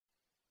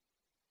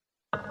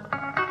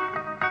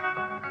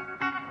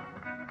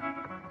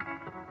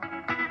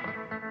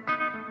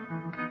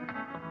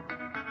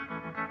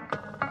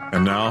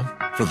And now,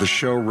 for the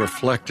show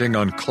reflecting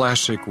on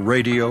classic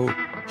radio,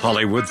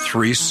 Hollywood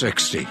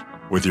 360,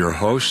 with your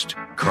host,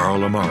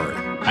 Carl Amari.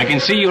 I can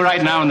see you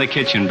right now in the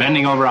kitchen,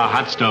 bending over a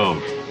hot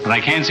stove, but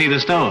I can't see the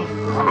stove.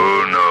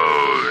 Who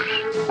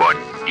knows what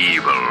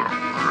evil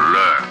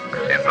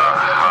lurks in the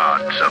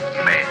hearts of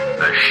men?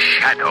 The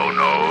shadow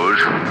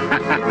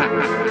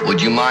knows.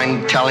 Would you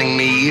mind telling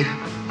me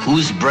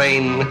whose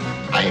brain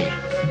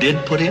I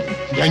did put in?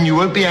 And you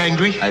won't be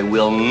angry? I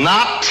will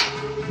not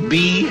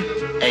be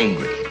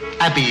angry.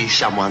 Abby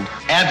someone.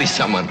 Abby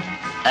someone.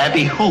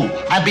 Abby who?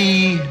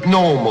 Abby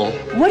normal.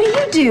 What do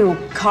you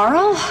do,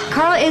 Carl?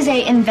 Carl is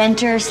a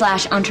inventor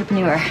 /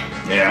 entrepreneur.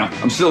 Yeah,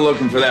 I'm still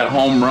looking for that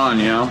home run,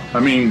 you know?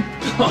 I mean,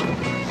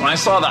 when I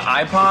saw the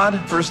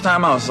iPod first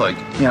time, I was like,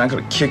 I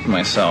could have kicked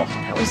myself.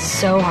 That was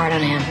so hard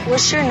on him.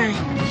 What's your name?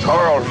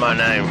 Carl's my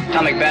name.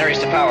 Atomic batteries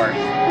to power.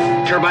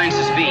 Turbines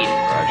to speed.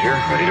 Roger,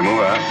 ready to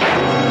move out.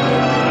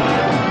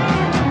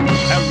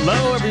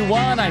 Hello,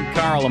 everyone. I'm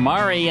Carl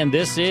Amari, and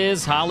this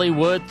is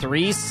Hollywood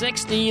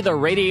 360, the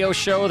radio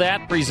show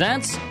that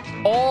presents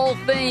all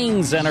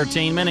things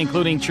entertainment,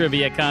 including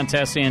trivia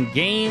contests and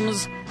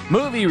games,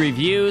 movie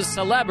reviews,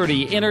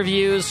 celebrity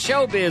interviews,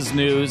 showbiz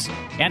news,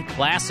 and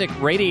classic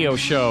radio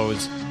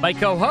shows. My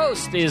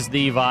co-host is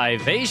the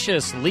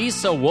vivacious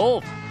Lisa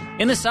Wolf.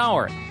 In this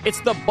hour, it's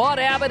the Bud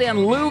Abbott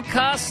and Lou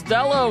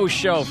Costello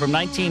show from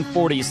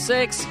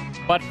 1946.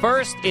 But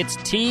first, it's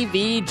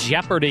TV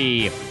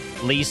Jeopardy!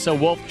 Lisa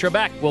Wolf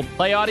Trebek will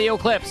play audio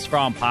clips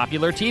from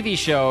popular TV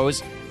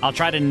shows. I'll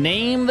try to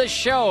name the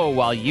show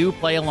while you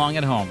play along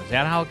at home. Is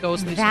that how it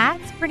goes, Lisa?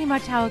 That's pretty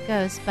much how it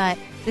goes, but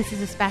this is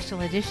a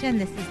special edition.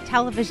 This is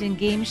Television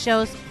Game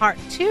Shows Part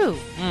 2.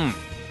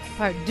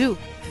 Part 2.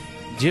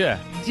 Yeah.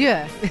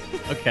 Yeah.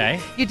 Okay.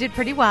 You did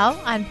pretty well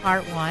on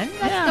Part 1.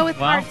 Let's go with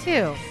Part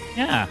 2.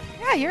 Yeah.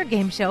 Yeah, you're a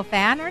game show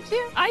fan, aren't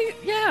you?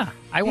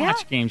 I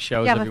watch game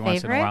shows every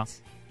once in a while.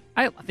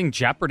 I think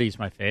Jeopardy's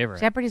my favorite.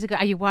 Jeopardy's a good.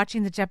 Are you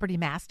watching the Jeopardy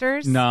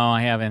Masters? No,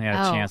 I haven't had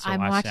a chance to watch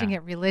that. I'm watching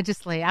it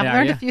religiously. I've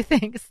learned a few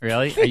things.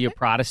 Really? Are you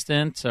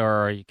Protestant or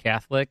are you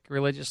Catholic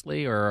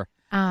religiously or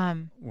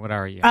what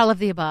are you? All of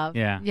the above.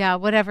 Yeah. Yeah,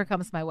 whatever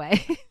comes my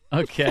way.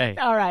 Okay.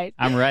 All right.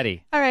 I'm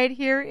ready. All right,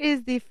 here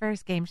is the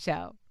first game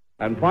show.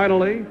 And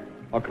finally,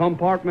 a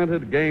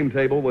compartmented game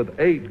table with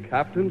 8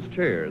 captain's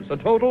chairs, a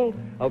total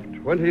of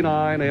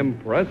 29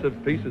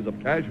 impressive pieces of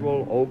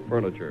casual oak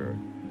furniture.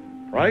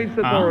 Price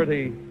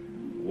authority,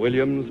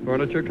 Williams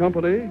Furniture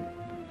Company,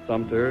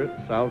 Sumter,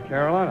 South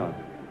Carolina.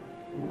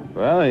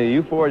 Well,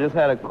 you four just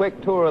had a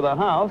quick tour of the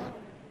house.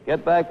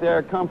 Get back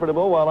there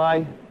comfortable while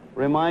I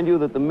remind you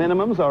that the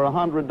minimums are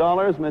 $100.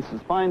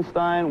 Mrs.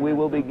 Feinstein, we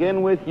will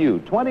begin with you.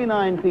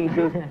 29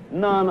 pieces,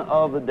 none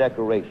of the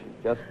decoration,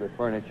 just the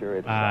furniture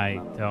itself.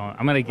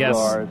 I'm going to guess.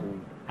 I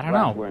don't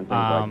know. And things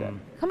like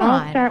that. Come on.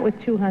 I'll start with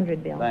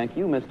 200, Bill. Thank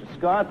you, Mr.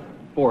 Scott.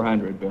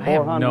 400, Bill. I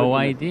have no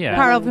idea.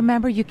 Carl,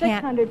 remember, you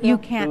can't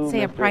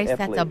say a Mr. price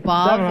that's Epley.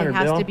 above. It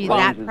has to be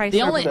that price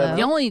or below.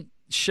 The only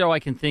show I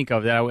can think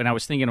of that and I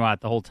was thinking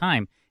about the whole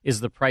time is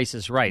The Price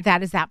is Right.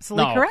 That is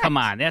absolutely correct. Come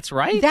on, that's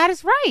right? That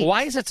is right.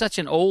 Why is it such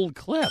an old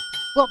clip?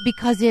 Well,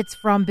 because it's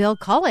from Bill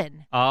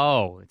Cullen.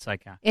 Oh, it's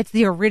like it's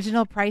the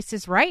original Price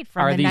is Right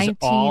from Are the these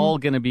all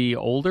going to be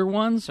older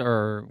ones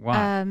or what?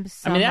 I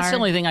mean, that's the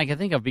only thing I can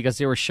think of because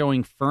they were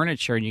showing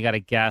furniture and you got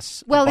to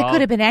guess. Well, it could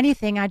have been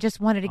anything. I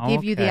just wanted to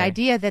give you the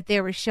idea that they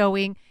were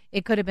showing.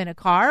 It could have been a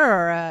car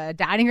or a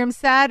dining room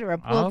set or a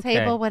pool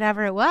table,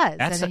 whatever it was.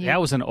 That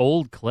was an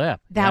old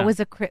clip. That was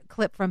a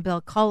clip from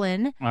Bill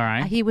Cullen. All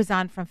right. He was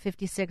on from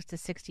 56 to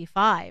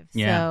 65.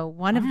 Yeah. So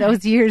one of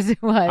those years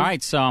it was. All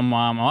right, so I'm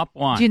up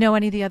one. Do you know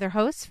any of the other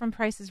hosts from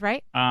Price is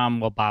Right?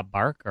 Well, Bob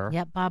Barker.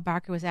 Yep, Bob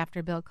Barker was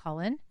after Bill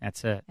Cullen.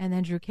 That's it. And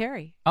then Drew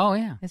Carey. Oh,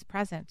 yeah. Is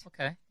present.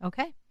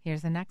 Okay.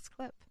 Here's the next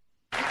clip.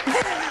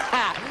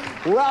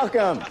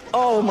 Welcome.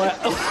 Oh, my...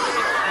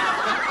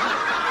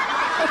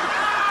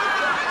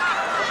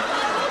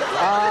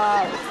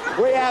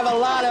 we have a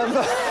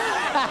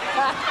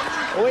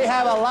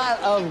lot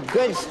of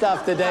good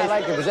stuff today. I'd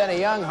like to present a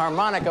young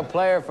harmonica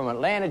player from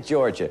Atlanta,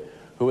 Georgia,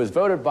 who was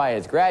voted by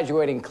his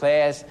graduating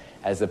class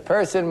as the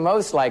person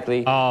most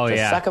likely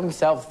to suck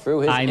himself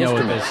through his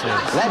instrument. What this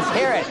is. Let's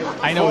hear it.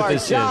 I know what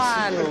this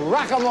John is.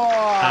 Rockamore.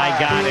 I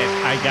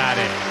got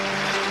it.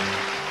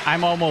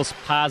 I'm almost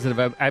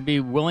positive. I'd be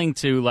willing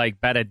to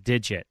bet a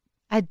digit.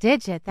 A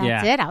digit,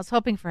 that's it. I was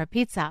hoping for a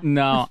pizza.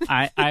 No,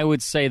 I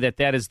would say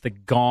that is the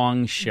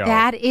Gong Show.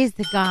 That is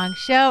the Gong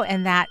Show,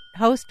 and that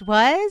host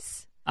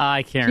was?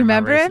 I can't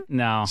remember him.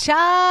 No.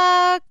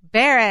 Chuck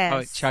Barris.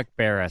 Oh, Chuck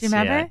Barris. Do you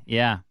remember?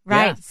 Yeah.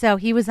 Right. Yeah. So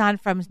he was on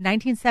from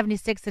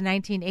 1976 to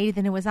 1980,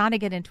 then it was on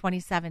again in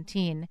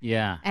 2017.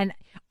 Yeah. And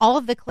all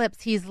of the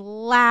clips, he's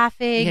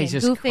laughing and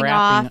goofing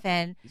off.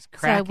 And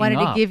so I wanted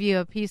to give you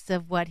a piece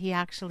of what he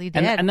actually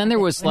did. And then there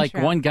was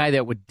one guy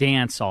that would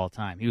dance all the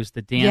time. He was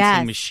the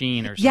dancing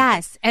machine or something.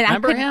 Yes. And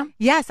remember him?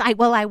 Yes. I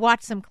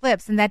watched some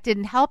clips, and that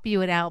didn't help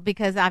you at all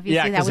because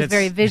obviously that was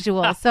very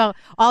visual. So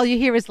all you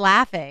hear is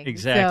laughing.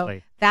 Exactly.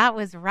 So that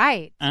was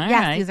right. All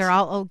yes, right. these are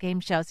all old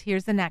game shows.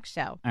 Here's the next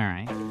show. All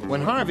right.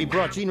 When Harvey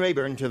brought Gene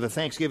Rayburn to the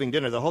Thanksgiving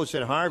dinner, the host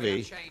said,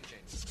 Harvey...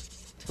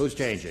 Who's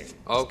changing?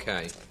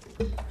 Okay,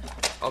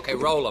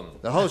 roll them.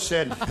 The host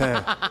said...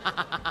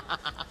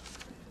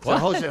 The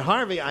host said,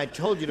 Harvey, I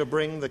told you to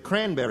bring the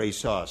cranberry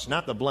sauce,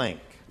 not the blank.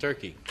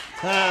 Turkey.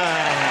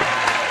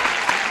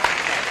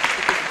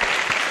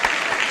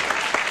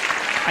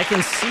 I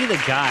can see the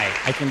guy.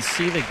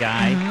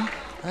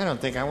 Mm-hmm. I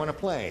don't think I want to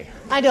play.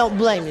 I don't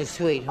blame you,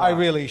 sweetheart. I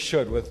really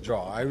should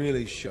withdraw. I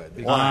really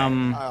should.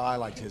 Why? I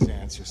liked his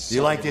answer.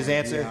 You liked his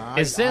answer? Yeah,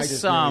 Is I this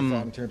just really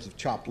thought in terms of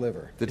chopped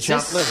liver? The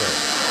chopped liver.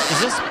 Is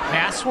this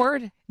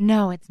Password?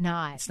 No, it's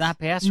not. It's not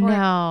Password?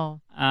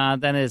 No.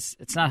 Then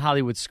it's not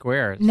Hollywood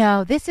Squares.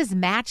 No, this is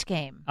Match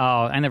Game.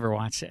 Oh, I never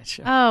watched that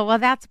show. Oh, well,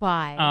 that's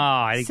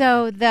why.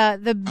 So the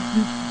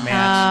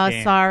Match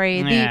Game. Sorry.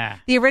 Yeah.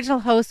 The original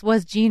host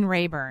was Gene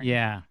Rayburn.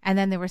 Yeah. And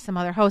then there were some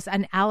other hosts,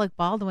 and Alec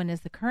Baldwin is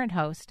the current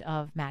host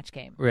of Match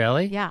Game.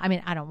 Really? Yeah. I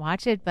mean, I don't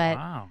watch it, but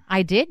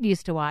I did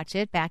used to watch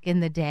it back in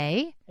the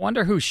day.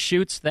 Wonder who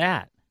shoots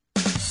that.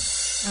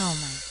 Oh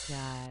my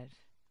God.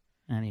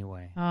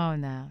 Anyway. Oh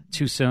no.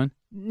 Too soon?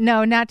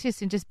 No, not too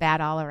soon. Just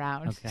bad all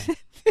around. Okay.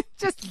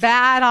 Just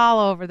bad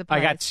all over the place.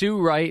 I got 2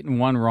 right and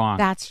 1 wrong.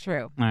 That's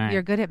true. All right.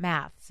 You're good at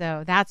math,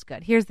 so that's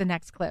good. Here's the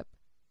next clip.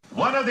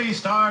 One of these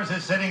stars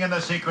is sitting in the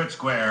secret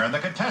square, and the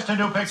contestant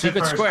who picks it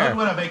first could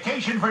win a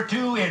vacation for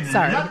 2 in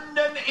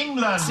London,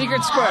 England.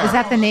 Secret Square. Is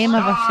that the name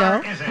of a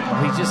show?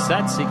 Well, he just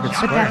said Secret But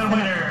Square. that's the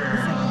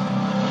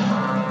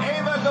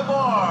Ava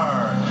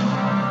Gabor,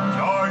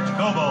 George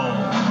Gobel,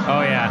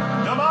 Oh, yeah.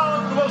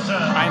 Damon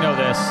Wilson. I know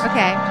this.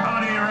 Okay.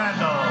 Tony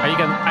Randall.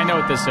 I know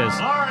what this is.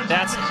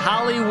 That's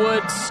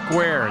Hollywood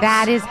Squares.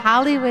 That is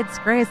Hollywood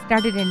Squares. It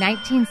started in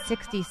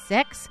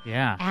 1966.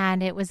 Yeah.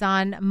 And it was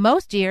on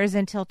most years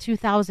until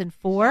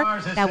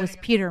 2004. That was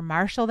Peter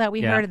Marshall that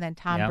we heard, and then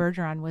Tom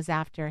Bergeron was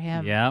after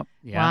him. Yep.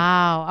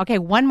 Wow. Okay,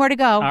 one more to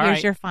go. Here's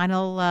right. your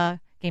final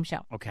game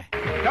show. Okay.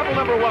 Couple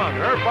number 1.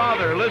 Her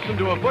father listened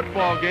to a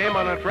football game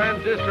on a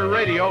transistor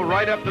radio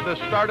right up to the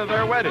start of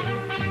their wedding.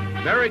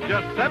 Married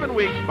just 7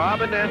 weeks,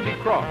 Bob and Nancy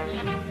Cross.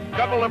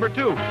 Couple number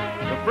 2.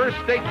 The first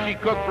steak she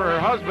cooked for her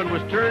husband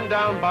was turned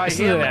down by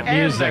him that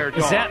and music. their dog.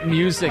 Is that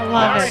music Married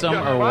awesome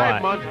just or 5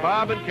 what? months,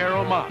 Bob and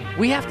Carol Mott.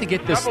 We have to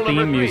get this Couple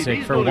number theme 3. music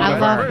These for little one of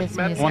guys our first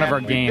met one of at our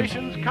games.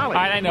 Musicians College,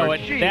 I know where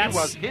it. she That's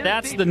was his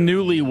the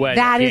newlywed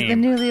That game. is the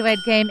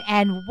newlywed game,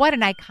 and what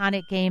an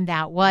iconic game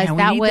that was. Man,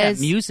 that we need was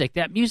that music.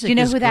 That music. Do you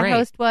know is who that great.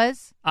 host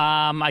was?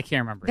 I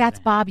can't remember. That's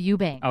Bob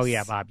Eubanks. Oh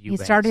yeah, Bob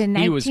Eubanks. He started in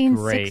He was great.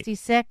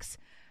 1966.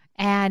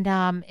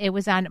 And it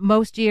was on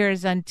most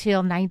years until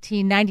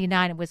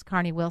 1999. It was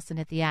Carney Wilson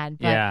at the end.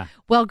 But, Yeah.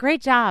 Well,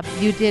 great job.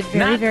 You did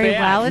very, very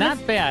well.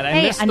 Not bad. I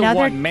hey, missed another the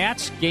one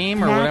match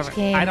game or match whatever.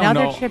 game, I don't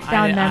another know. trip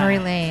down memory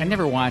I lane.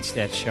 never watched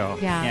that show.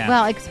 Yeah.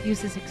 Well,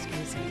 excuses.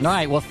 All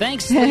right. Well,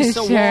 thanks,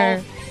 Lisa Sure.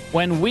 Wolf.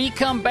 When we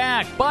come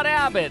back, Bud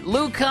Abbott,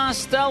 Lou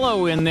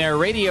Costello in their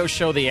radio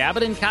show, The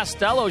Abbott and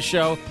Costello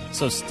Show.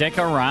 So stick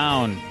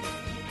around.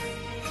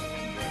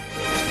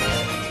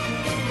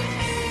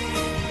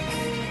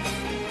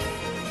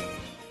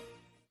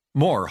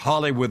 More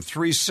Hollywood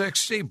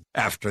 360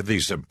 after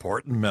these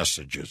important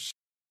messages.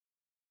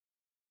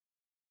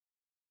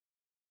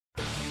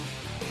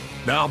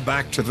 Now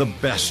back to the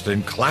best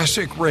in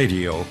classic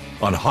radio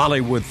on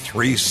Hollywood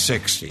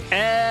 360.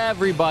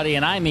 Everybody,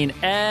 and I mean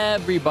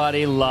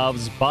everybody,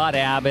 loves Bud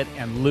Abbott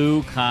and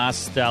Lou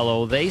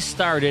Costello. They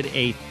started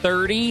a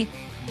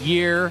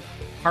 30-year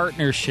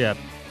partnership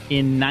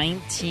in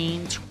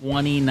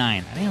 1929.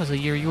 I think it was the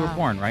year you were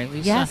born, right,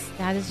 Lisa? Yes,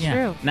 that is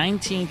true.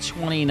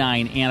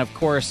 1929. And, of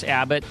course,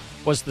 Abbott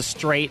was the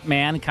straight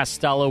man.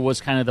 Costello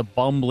was kind of the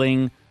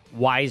bumbling,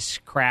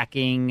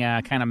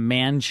 wisecracking kind of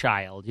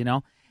man-child, you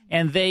know?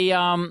 And they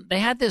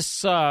had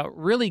this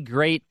really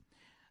great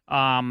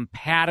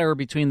patter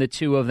between the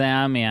two of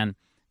them, and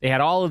they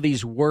had all of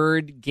these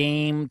word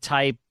game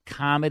type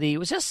comedy. It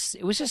was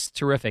just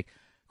terrific.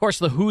 Of course,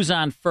 the Who's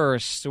On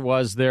First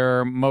was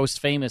their most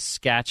famous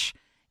sketch,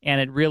 and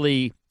it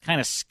really kind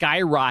of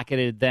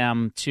skyrocketed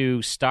them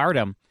to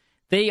stardom.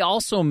 They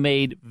also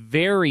made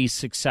very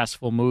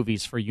successful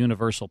movies for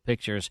Universal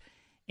Pictures,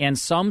 and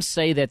some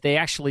say that they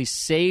actually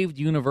saved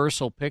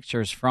Universal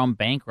Pictures from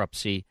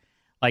bankruptcy.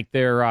 Like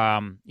their,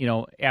 Abbott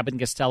and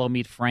Costello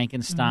Meet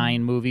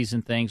Frankenstein movies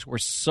and things were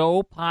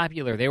so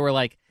popular. They were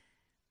like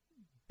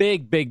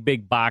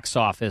big box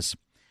office.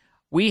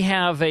 We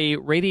have a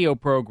radio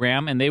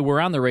program, and they were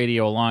on the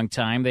radio a long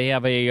time. They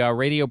have a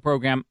radio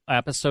program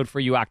episode for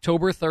you,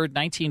 October 3rd,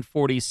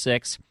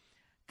 1946.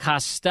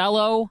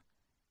 Costello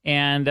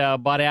and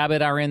Bud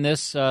Abbott are in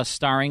this,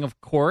 starring,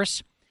 of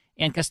course.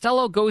 And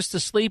Costello goes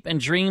to sleep and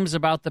dreams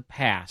about the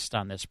past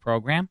on this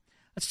program.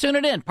 Let's tune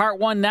it in. Part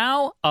 1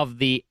 now of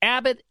the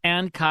Abbott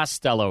and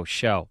Costello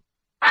Show.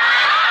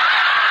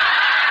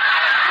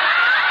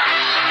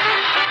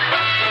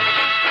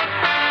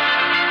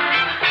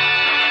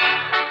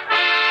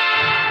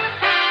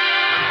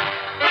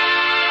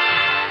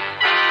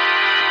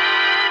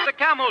 The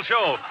Camel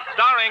Show,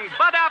 starring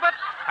Bud Abbott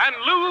and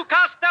Lou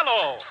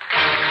Costello.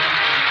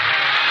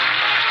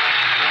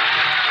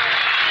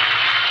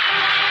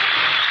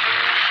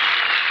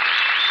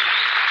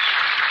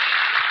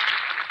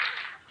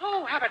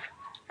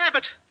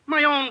 Abbott,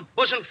 my own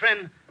bosom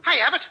friend. Hi,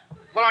 Abbott.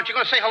 Well, aren't you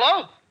going to say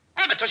hello?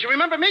 Abbott, don't you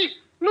remember me?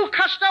 Lou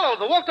Costello,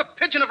 the Walter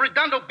Pigeon of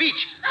Redondo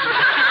Beach.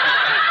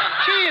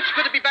 Gee, it's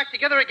good to be back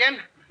together again.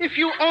 If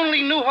you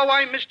only knew how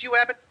I missed you,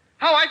 Abbott.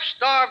 How I've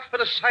starved for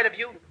the sight of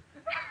you.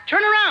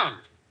 Turn around.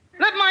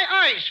 Let my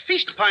eyes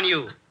feast upon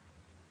you.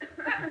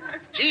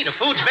 Gee, the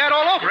food's bad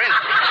all over, ain't it?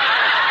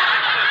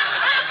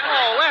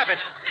 Oh, Abbott,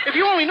 if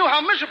you only knew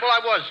how miserable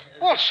I was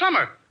all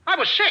summer. I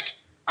was sick.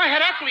 I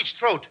had athlete's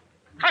throat.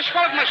 I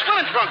swallowed my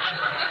swilling trunks.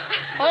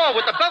 Oh,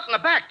 with the belt in the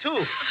back,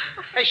 too.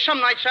 Hey,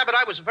 some nights, Abbott,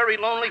 I was very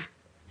lonely.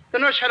 The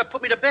nurse had to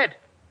put me to bed.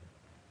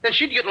 Then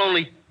she'd get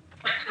lonely.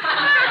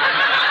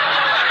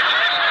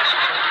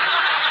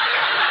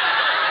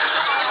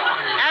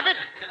 Abbott,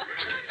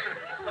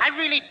 I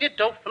really did,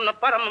 though, from the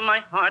bottom of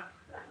my heart.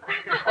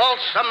 All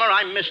summer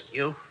I missed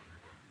you.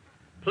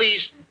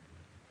 Please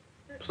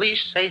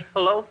say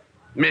hello.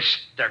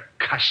 Mr.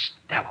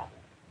 Costello.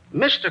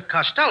 Mr.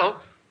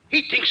 Costello?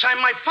 He thinks I'm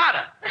my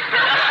father.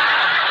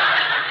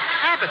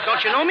 Abbott,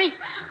 don't you know me?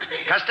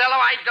 Costello,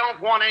 I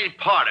don't want any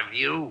part of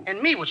you.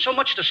 And me with so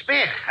much to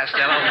spare.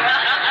 Costello,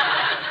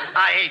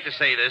 I hate to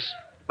say this,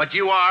 but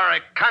you are a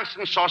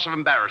constant source of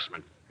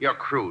embarrassment. You're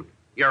crude.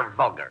 You're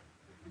vulgar.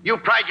 You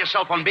pride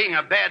yourself on being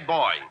a bad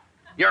boy.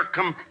 You're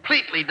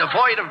completely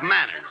devoid of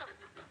manners.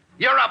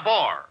 You're a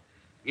bore.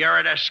 You're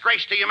a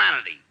disgrace to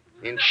humanity.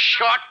 In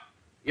short,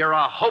 you're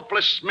a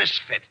hopeless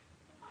misfit.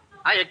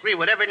 I agree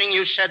with everything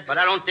you said, but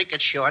I don't think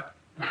it's short.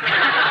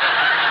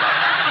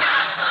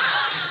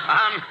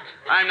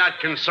 I'm not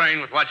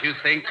concerned with what you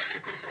think.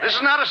 This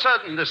is not a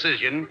sudden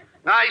decision.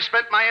 I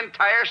spent my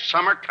entire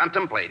summer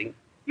contemplating.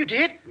 You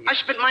did? I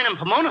spent mine in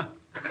Pomona.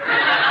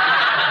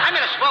 I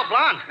met a swell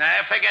blonde.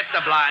 Forget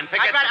the blonde.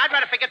 I'd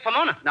rather forget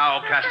Pomona.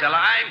 No, Costello,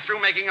 I'm through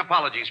making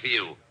apologies for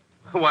you.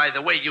 Why,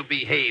 the way you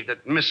behaved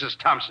at Mrs.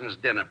 Thompson's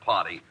dinner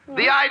party.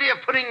 The idea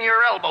of putting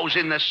your elbows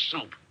in the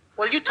soup.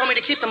 Well, you told me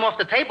to keep them off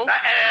the table. And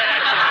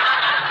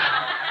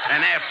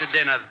after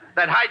dinner,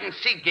 that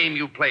hide-and-seek game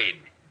you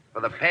played. For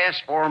the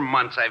past 4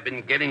 months, I've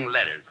been getting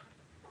letters.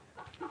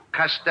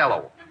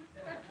 Costello,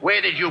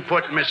 where did you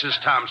put Mrs.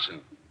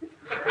 Thompson?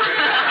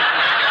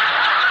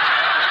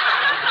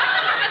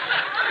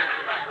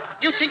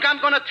 You think I'm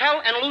going to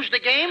tell and lose the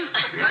game?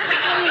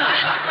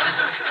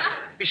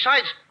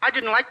 Besides, I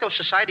didn't like those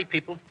society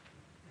people.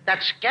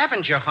 That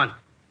scavenger hunt.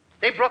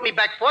 They brought me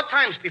back 4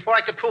 times before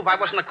I could prove I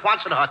wasn't a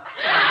Quonset hut.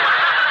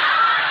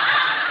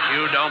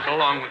 You don't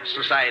belong with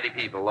society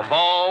people. Of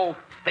all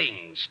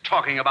things,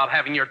 talking about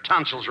having your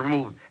tonsils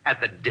removed at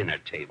the dinner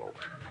table.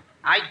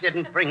 I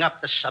didn't bring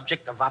up the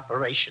subject of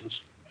operations.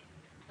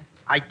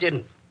 I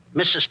didn't.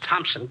 Mrs.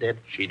 Thompson did.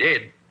 She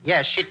did?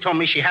 Yes, she told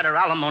me she had her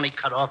alimony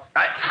cut off.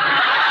 Why,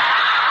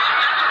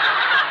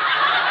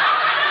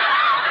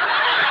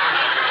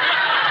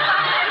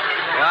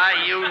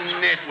 you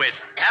nitwit.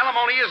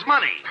 Alimony is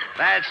money.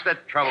 That's the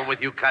trouble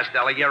with you,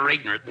 Costello. You're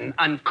ignorant and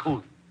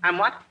uncouth. I'm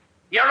what?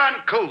 You're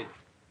uncouth.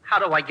 How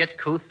do I get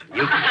couth?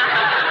 You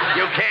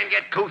can't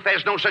get couth.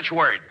 There's no such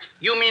word.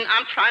 You mean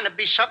I'm trying to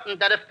be something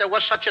that if there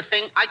was such a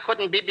thing, I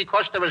couldn't be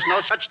because there is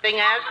no such thing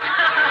as?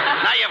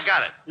 Now you've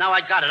got it. Now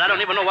I got it. I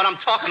don't even know what I'm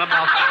talking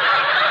about.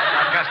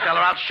 Now, Costello,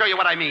 I'll show you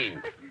what I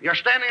mean. You're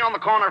standing on the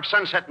corner of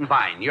Sunset and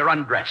Vine. You're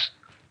undressed.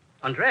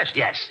 Undressed?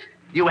 Yes.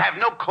 You have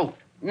no coat,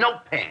 no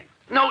pants,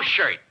 no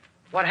shirt.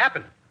 What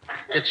happened?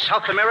 Did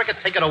South America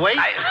take it away?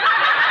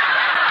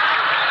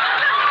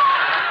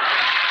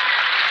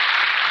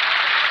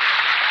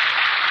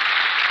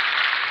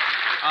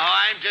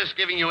 I'm just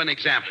giving you an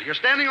example. You're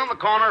standing on the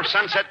corner of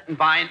Sunset and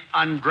Vine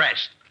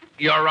undressed.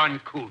 You're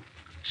uncouth.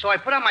 So I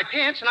put on my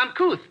pants and I'm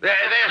couth.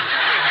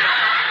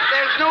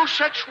 There's no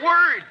such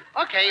word.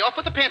 Okay, off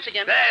with the pants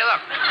again. Hey,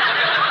 look.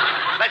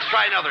 Let's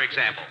try another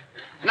example.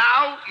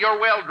 Now you're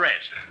well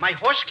dressed. My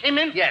horse came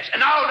in? Yes.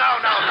 No.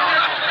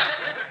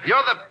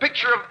 You're the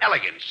picture of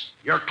elegance.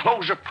 Your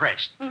clothes are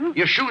pressed. Mm-hmm.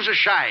 Your shoes are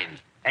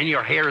shined. And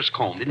your hair is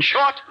combed. In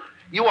short,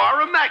 you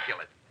are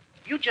immaculate.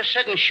 You just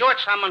said in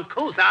shorts I'm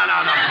uncouth. No.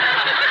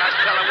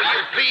 Costello, will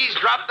you please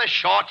drop the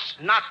shorts?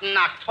 Not in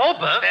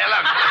October. There,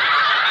 look.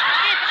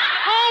 It's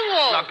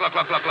cold. Look.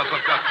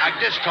 I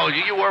just told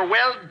you were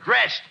well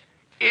dressed.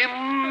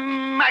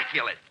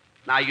 Immaculate.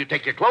 Now you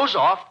take your clothes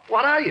off.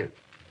 What are you?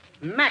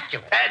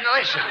 Immaculate. And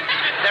listen,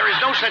 there is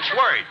no such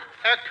word.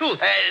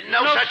 Couth.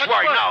 No such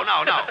word. No.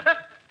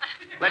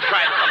 Let's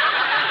try it.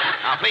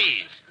 Now,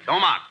 please, don't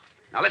mock.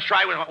 Now, let's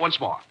try it once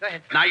more. Go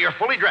ahead. Now, you're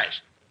fully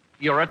dressed.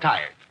 You're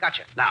attired.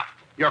 Gotcha. Now,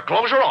 your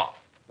clothes are off.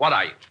 What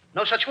are you?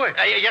 No such word.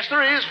 Yes,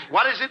 there is.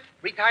 What is it?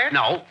 Retired?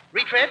 No.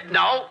 Retread?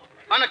 No.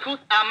 Uncouth?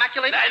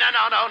 Immaculate?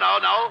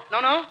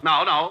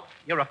 No. No?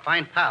 You're a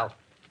fine pal.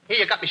 Here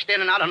you got me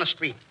standing out on the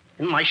street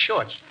in my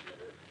shorts.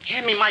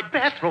 Hand me my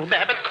bathrobe,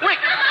 Abbott, quick.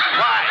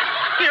 Why?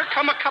 Here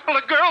come a couple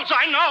of girls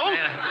I know.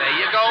 There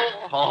you go.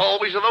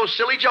 Always are those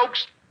silly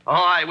jokes. Oh,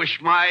 I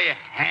wish my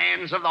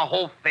hands of the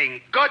whole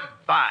thing.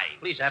 Goodbye.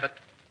 Please, Abbott,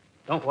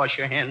 don't wash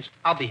your hands.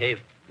 I'll behave.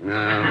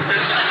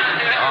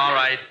 All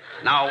right.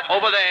 Now,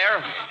 over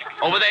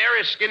there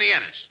is Skinny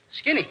Ennis.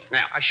 Skinny?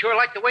 Now, I sure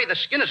like the way the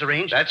skin is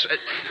arranged. That's it.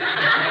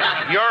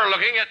 You're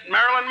looking at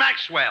Marilyn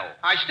Maxwell.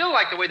 I still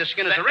like the way the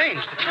skin is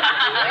arranged.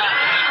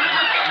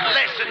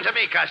 Listen to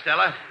me,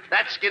 Costello.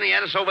 That's Skinny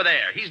Ennis over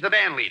there. He's the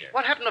band leader.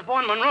 What happened to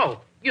Vaughn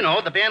Monroe? You know,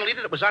 the band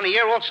leader that was on the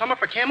air all summer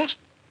for Camels?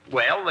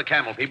 Well, the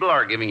Camel people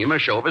are giving him a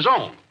show of his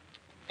own.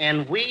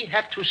 And we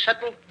have to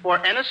settle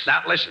for Ennis?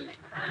 Now, listen.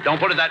 Don't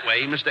put it that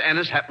way. Mr.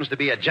 Ennis happens to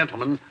be a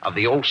gentleman of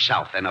the Old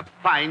South and a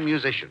fine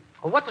musician.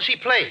 Well, what does he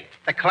play?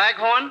 The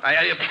claghorn? That's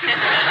a joke,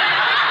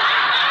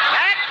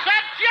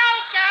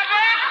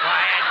 Abbott!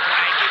 Quiet.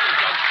 Keep the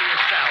jokes to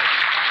yourself.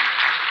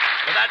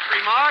 With that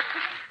remark,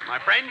 my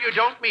friend, you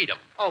don't meet him.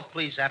 Oh,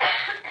 please, Abbott.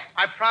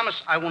 I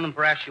promise I won't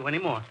embarrass you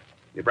anymore.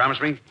 You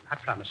promise me? I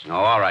promise. Oh,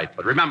 all right.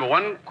 But remember,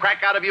 one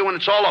crack out of you and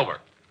it's all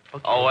over.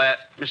 Okay. Oh,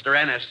 Mr.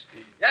 Ennis.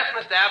 Yes,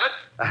 Mr. Abbott?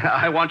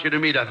 I want you to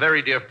meet a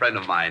very dear friend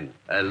of mine,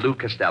 Lou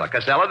Costello.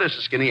 Costello, this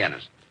is Skinny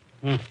Ennis.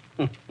 Can't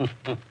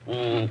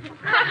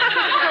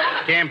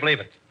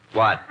believe it.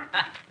 What?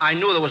 I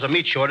knew there was a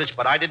meat shortage,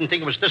 but I didn't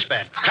think it was this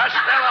bad.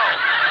 Costello!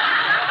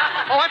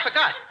 Oh, I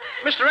forgot.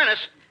 Mr. Ennis,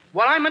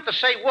 what I meant to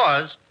say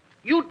was,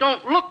 you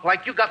don't look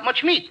like you got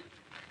much meat.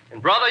 And,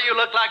 brother, you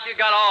look like you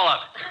got all of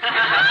it.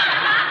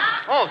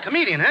 Oh,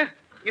 comedian, huh?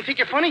 You think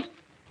you're funny?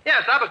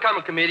 Yes, I become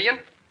a comedian.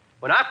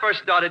 When I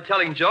first started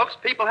telling jokes,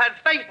 people had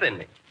faith in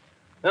me.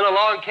 Then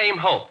along came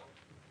hope.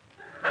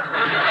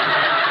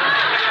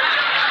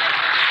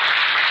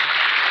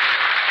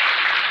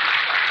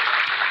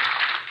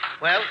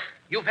 Well,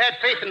 you've had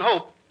faith and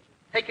hope.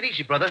 Take it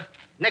easy, brother.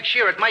 Next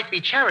year it might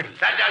be charity.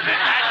 That does it.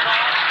 That's all.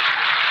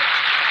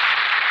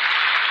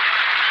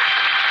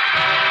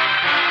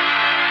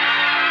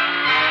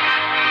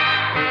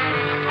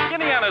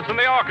 In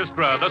the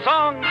orchestra, the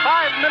song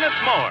 5 Minutes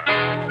More.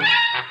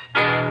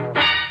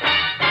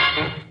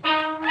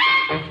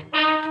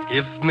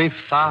 Give me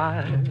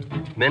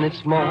 5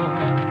 minutes more,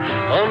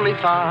 only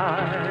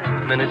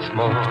 5 minutes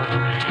more.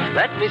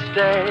 Let me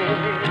stay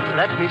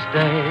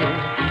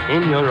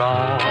in your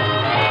arms.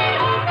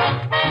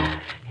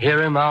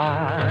 Here am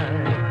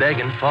I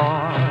begging for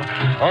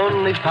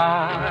only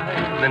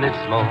 5 minutes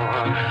more,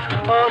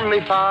 only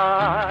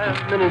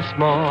 5 minutes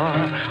more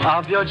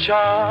of your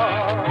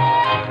charm.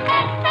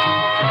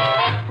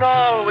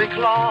 All week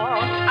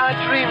long I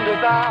dreamed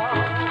about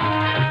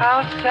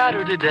our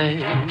Saturday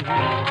day.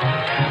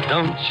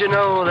 Don't you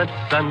know that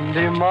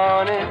Sunday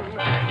morning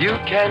you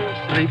can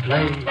sleep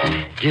late?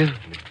 Give me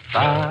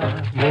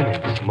 5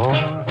 minutes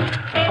more,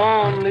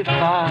 only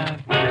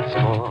 5 minutes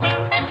more.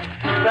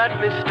 Let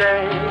me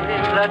stay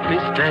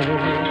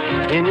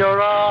in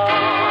your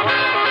arms.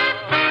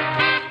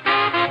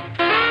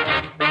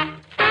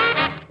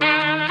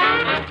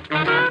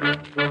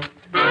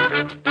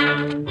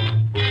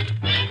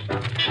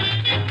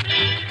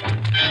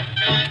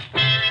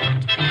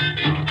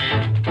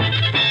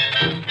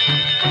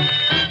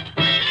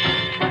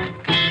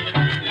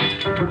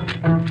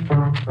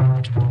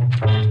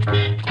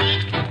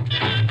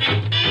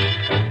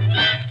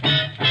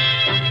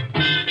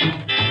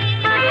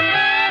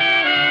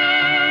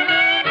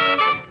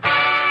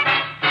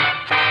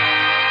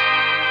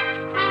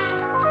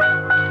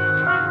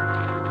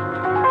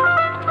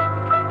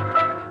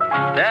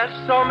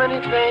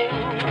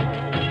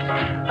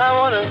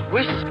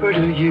 Whisper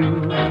to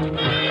you,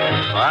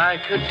 I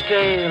could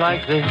stay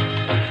like this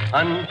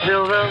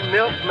until the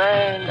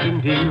milkman can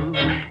view.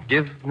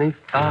 Give me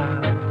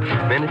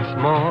 5 minutes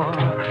more,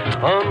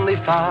 only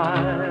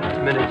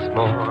 5 minutes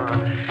more.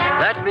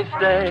 Let me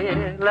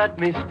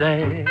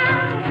stay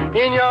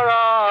in your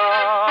arms.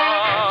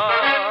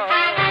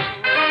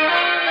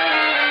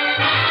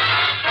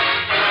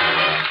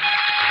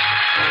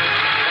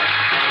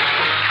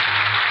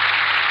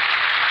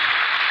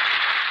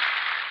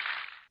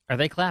 Are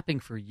they clapping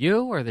for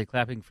you, or are they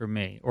clapping for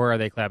me? Or are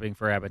they clapping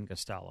for Abbott and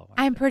Costello?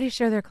 I'm pretty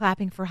sure they're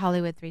clapping for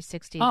Hollywood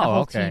 360, the oh,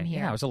 whole okay. team here.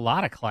 Yeah, it was a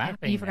lot of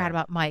clapping. You forgot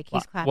about Mike.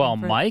 He's clapping well,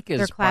 for... Mike is...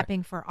 They're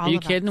clapping for all of us. Are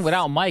you kidding?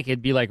 Without Mike,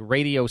 it'd be like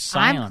radio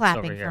silence I'm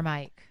clapping over here. for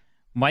Mike.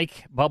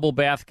 Mike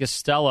Bubblebath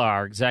Costello,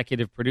 our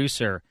executive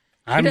producer.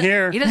 I'm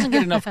here. He doesn't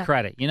get enough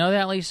credit. You know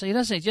that, Lisa? He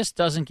just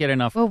doesn't get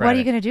enough credit. Well, what are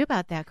you going to do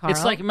about that, Carl?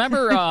 It's like,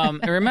 remember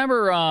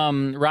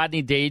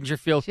Rodney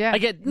Dangerfield? Yeah. I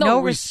get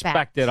no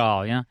respect at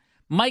all, you know?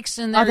 Mike's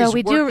in there. Although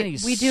we do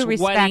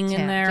respect him,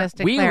 in there. just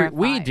to clarify.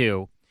 We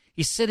do.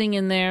 He's sitting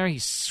in there.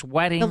 He's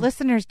sweating. The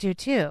listeners do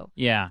too.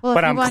 Yeah, well,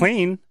 but I'm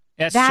clean.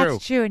 That's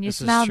true, and you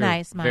smell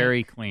nice, Mike.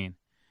 Very clean.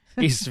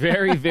 He's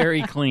very,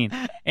 very clean.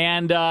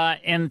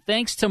 And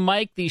thanks to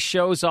Mike, these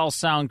shows all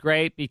sound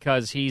great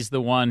because he's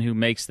the one who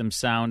makes them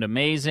sound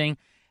amazing.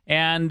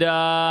 And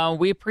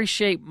we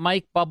appreciate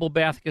Mike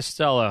Bubblebath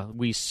Costello.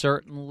 We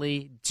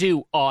certainly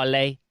do,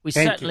 Ole. We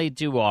certainly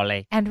do,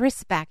 Ole. And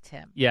respect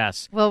him.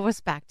 Yes. We'll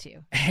respect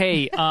you.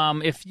 Hey,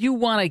 if you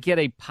want to get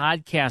a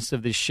podcast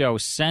of this show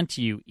sent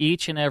to you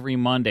each and every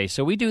Monday,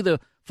 so we do the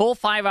full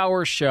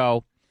 5-hour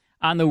show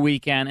on the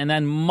weekend, and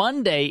then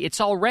Monday, it's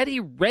already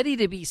ready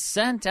to be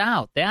sent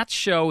out. That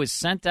show is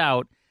sent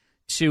out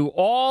to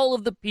all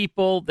of the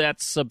people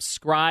that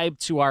subscribe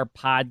to our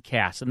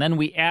podcast. And then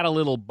we add a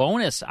little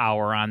bonus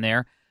hour on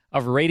there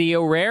of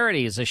Radio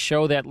Rarities, a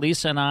show that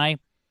Lisa and I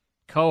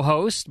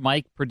co-host.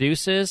 Mike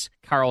produces.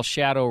 Carl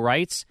Shadow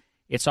writes.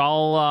 It's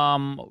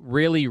all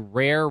really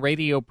rare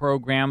radio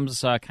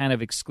programs, kind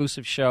of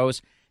exclusive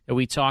shows that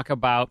we talk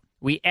about.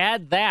 We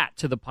add that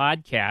to the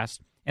podcast,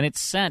 and it's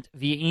sent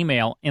via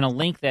email in a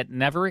link that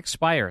never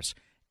expires.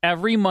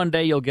 Every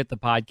Monday, you'll get the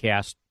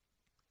podcast.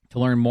 To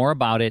learn more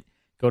about it,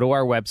 go to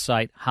our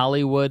website,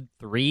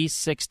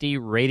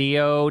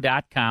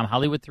 Hollywood360radio.com,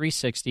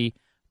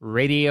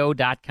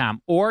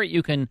 Hollywood360radio.com. Or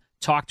you can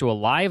talk to a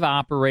live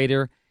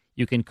operator.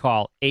 You can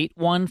call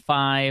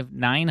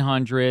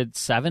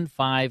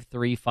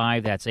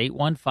 815-900-7535. That's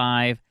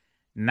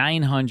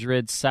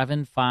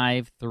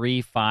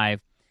 815-900-7535.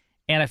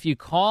 And if you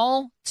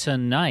call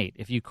tonight,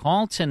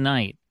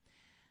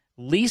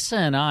 Lisa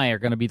and I are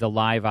going to be the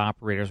live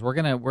operators. We're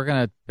gonna pick up the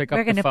phone.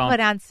 We're going to put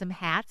on some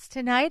hats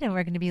tonight, and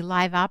we're going to be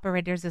live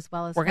operators as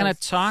well as we're going to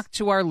talk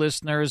to our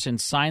listeners and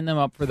sign them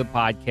up for the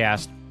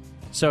podcast.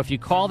 So if you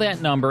call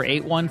that number,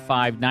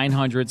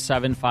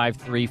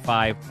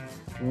 815-900-7535,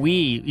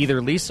 we,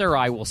 either Lisa or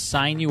I, will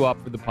sign you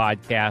up for the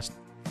podcast.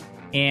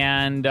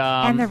 And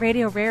the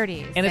Radio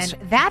Rarities. And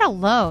that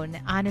alone,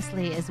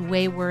 honestly, is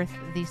way worth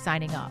the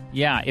signing up.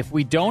 Yeah, if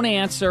we don't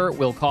answer,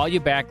 we'll call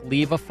you back,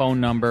 leave a phone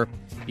number,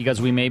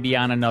 because we may be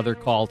on another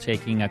call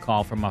taking a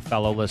call from a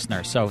fellow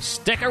listener. So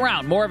stick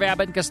around. More of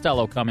Abbott and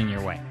Costello coming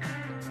your way.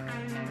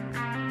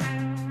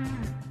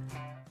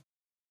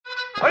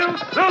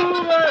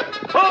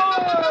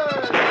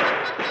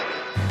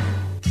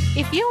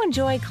 If you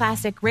enjoy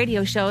classic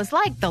radio shows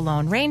like The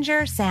Lone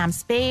Ranger, Sam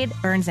Spade,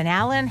 Burns and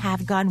Allen,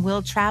 Have Gun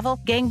Will Travel,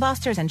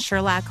 Gangbusters, and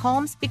Sherlock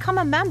Holmes, become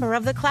a member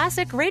of the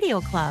Classic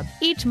Radio Club.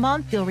 Each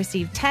month, you'll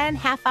receive 10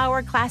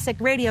 half-hour classic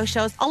radio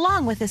shows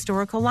along with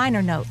historical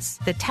liner notes.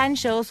 The 10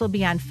 shows will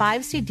be on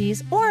 5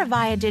 CDs or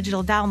via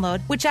digital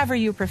download, whichever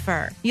you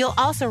prefer. You'll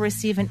also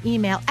receive an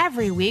email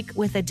every week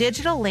with a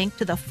digital link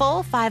to the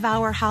full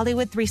 5-hour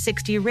Hollywood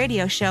 360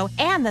 radio show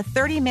and the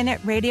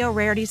 30-minute Radio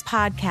Rarities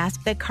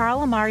podcast that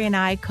Carl Amari and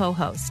I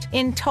co-host.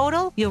 In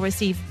total, you'll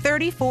receive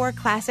 34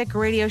 classic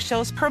radio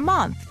shows per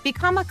month.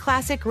 Become a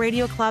Classic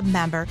Radio Club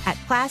member at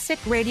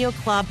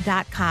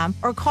classicradioclub.com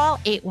or call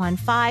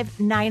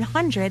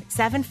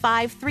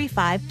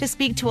 815-900-7535 to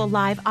speak to a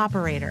live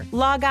operator.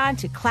 Log on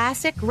to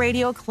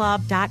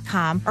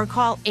classicradioclub.com or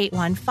call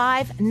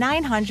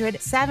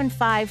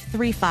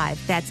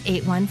 815-900-7535. That's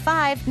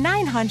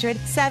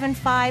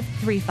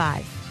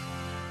 815-900-7535.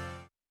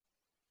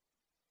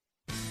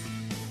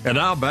 And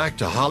now back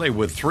to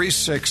Hollywood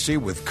 360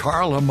 with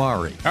Carl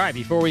Amari. All right,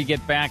 before we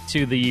get back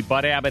to the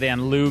Bud Abbott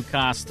and Lou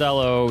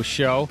Costello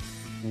show,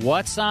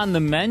 what's on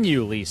the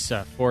menu,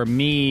 Lisa, for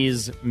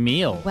Me's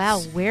Meals?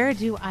 Well, where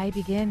do I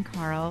begin,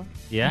 Carl?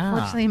 Yeah.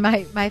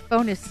 Unfortunately, my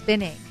phone is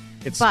spinning.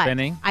 It's but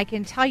spinning? I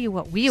can tell you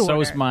what we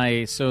ordered.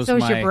 So's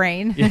your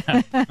brain.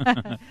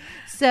 Yeah.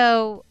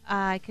 So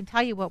I can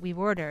tell you what we've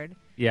ordered.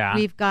 Yeah.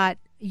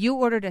 You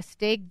ordered a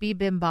steak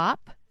bibimbap.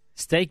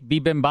 Steak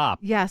bibimbap.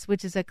 Yes,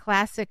 which is a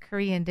classic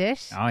Korean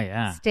dish. Oh,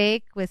 yeah.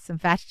 Steak with some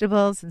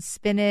vegetables and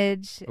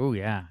spinach. Oh,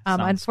 yeah.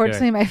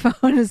 Unfortunately, my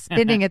phone is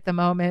spinning at the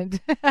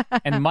moment.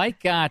 And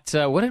Mike got,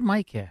 what did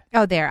Mike get?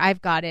 Oh, there,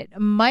 I've got it.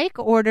 Mike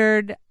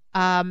ordered,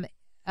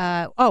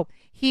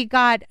 he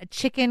got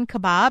chicken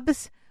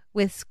kebabs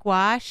with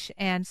squash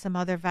and some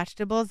other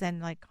vegetables and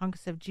like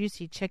hunks of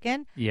juicy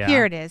chicken. Yeah.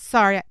 Here it is.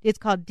 Sorry, it's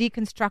called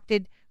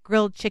deconstructed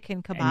grilled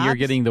chicken kebabs. And you're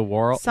getting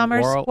the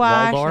summer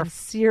squash Waldorf? and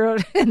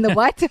seared and the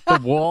what?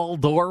 The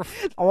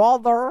Waldorf.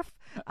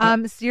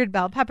 Seared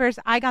bell peppers.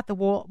 I got the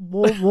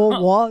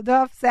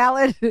Waldorf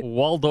salad.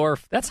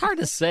 Waldorf. That's hard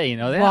to say, you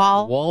know that.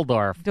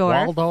 Waldorf.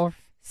 Waldorf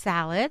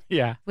salad.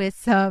 Yeah. With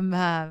some.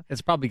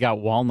 It's probably got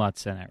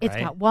walnuts in it, right? It's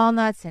got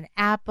walnuts and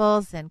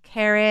apples and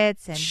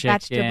carrots and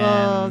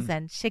vegetables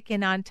and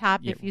chicken on top.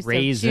 Yeah, if you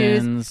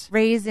raisins. So choose.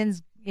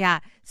 Raisins.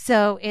 Yeah.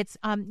 So it's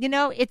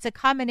it's a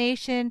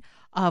combination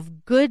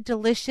of good,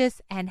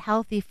 delicious, and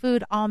healthy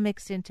food all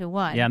mixed into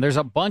one. Yeah, and there's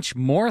a bunch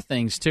more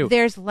things, too.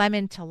 There's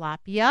lemon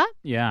tilapia.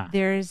 Yeah.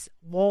 There's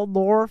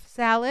Waldorf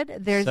salad.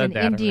 There's an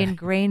Indian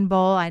grain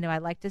bowl. I know I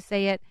like to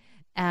say it.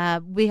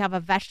 We have a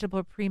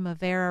vegetable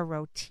primavera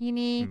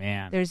rotini.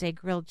 Man. There's a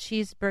grilled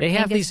cheeseburger. They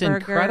have Angus these burger.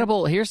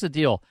 incredible, here's the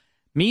deal.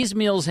 Me's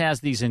Meals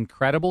has these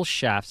incredible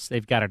chefs.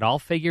 They've got it all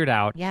figured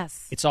out.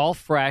 Yes. It's all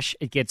fresh.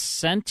 It gets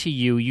sent to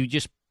you. You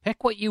just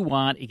pick what you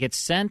want. It gets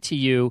sent to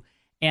you.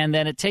 And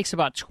then it takes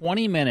about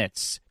 20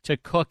 minutes to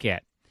cook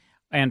it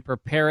and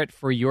prepare it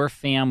for your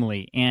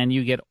family. And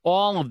you get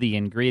all of the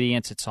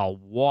ingredients. It's all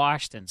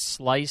washed and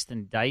sliced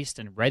and diced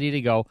and ready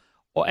to go.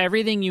 Well,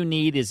 everything you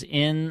need is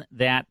in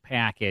that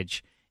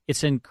package.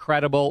 It's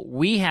incredible.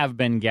 We have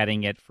been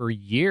getting it for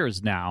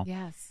years now.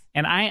 Yes.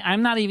 And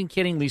I'm not even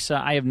kidding, Lisa.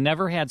 I have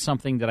never had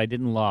something that I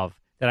didn't love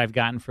that I've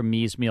gotten from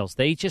Me's Meals.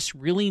 They just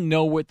really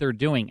know what they're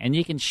doing. And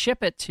you can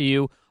ship it to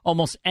you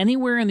almost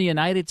anywhere in the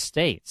United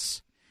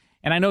States.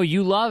 And I know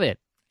you love it.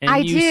 And I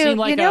you do. Seem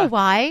like you know a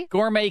why?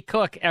 Gourmet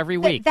cook every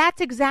week.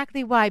 That's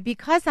exactly why.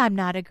 Because I'm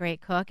not a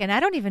great cook, and I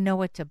don't even know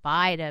what to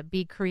buy to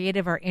be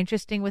creative or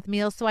interesting with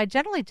meals, so I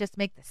generally just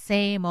make the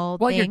same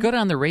old thing. You're good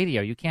on the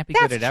radio. You can't be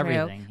That's good at true.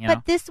 everything. You know?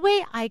 But this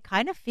way, I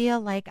kind of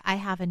feel like I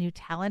have a new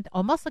talent,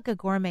 almost like a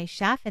gourmet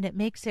chef, and it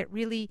makes it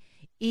really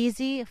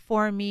easy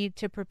for me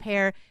to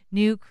prepare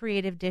new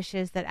creative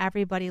dishes that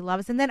everybody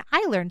loves. And then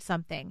I learned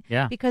something.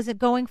 Yeah. Because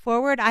going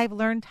forward, I've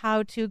learned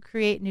how to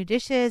create new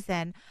dishes,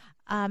 and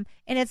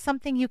it's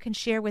something you can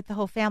share with the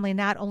whole family,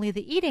 not only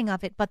the eating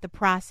of it, but the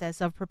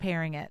process of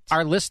preparing it.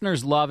 Our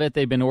listeners love it.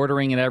 They've been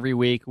ordering it every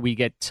week. We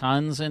get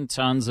tons and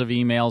tons of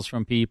emails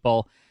from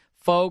people.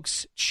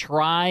 Folks,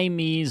 try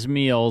Me's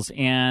Meals,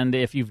 and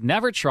if you've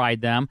never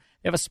tried them,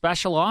 they have a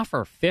special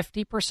offer,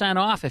 50%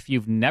 off. If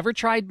you've never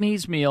tried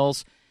Me's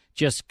Meals,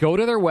 just go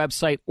to their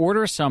website,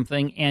 order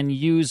something, and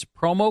use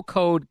promo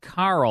code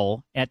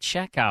Carl at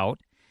checkout,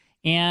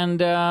 and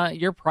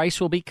your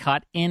price will be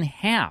cut in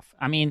half.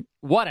 I mean,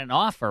 what an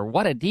offer.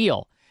 What a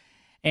deal.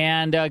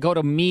 And go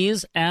to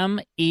Me's,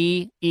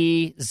 MEEZ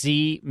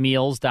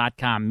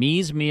Meals.com.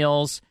 Me's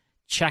Meals.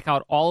 Check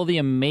out all the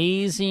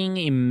amazing,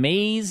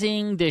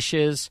 amazing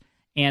dishes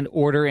and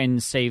order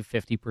and save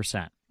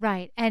 50%.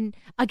 Right. And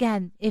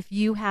again, if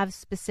you have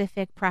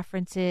specific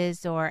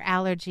preferences or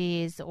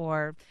allergies,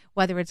 or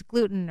whether it's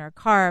gluten or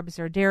carbs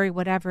or dairy,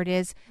 whatever it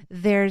is,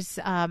 there's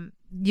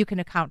you can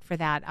account for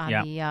that on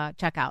the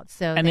checkout.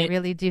 So they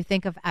really do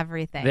think of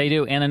everything. They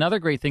do. And another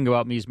great thing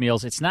about Me's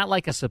Meals, it's not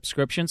like a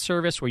subscription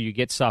service where you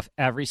get stuff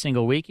every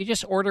single week. You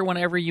just order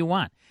whenever you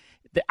want.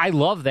 I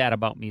love that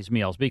about Me's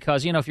Meals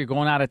because, if you're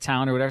going out of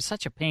town or whatever, it's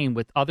such a pain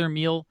with other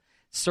meal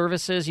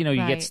services. You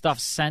get stuff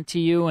sent to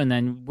you, and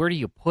then where do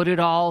you put it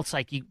all? It's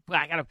like you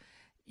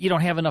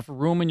don't have enough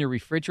room in your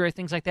refrigerator,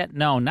 things like that.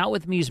 No, not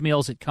with Me's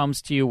Meals. It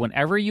comes to you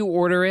whenever you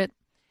order it.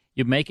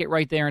 You make it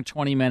right there in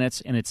 20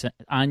 minutes, and it's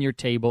on your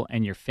table,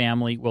 and your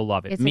family will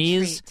love it. It's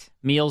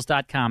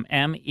MEEZmeals.com,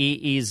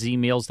 MEEZ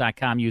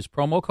Meals.com. Use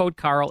promo code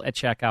Carl at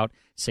checkout.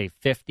 Save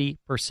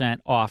 50%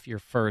 off your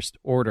first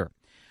order.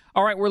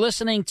 All right, we're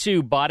listening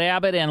to Bud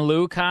Abbott and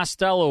Lou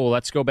Costello.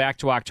 Let's go back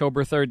to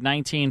October 3rd,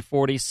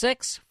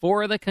 1946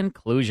 for the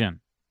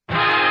conclusion. All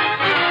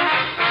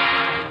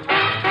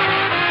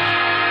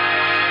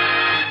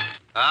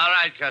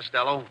right,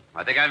 Costello.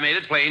 I think I've made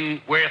it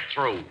plain. We're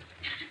through.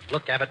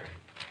 Look, Abbott,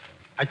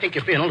 I think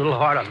you're being a little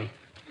hard on me.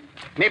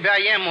 Maybe I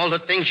am all the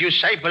things you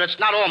say, but it's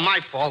not all my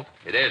fault.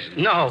 It isn't.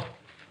 No.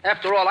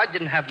 After all, I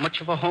didn't have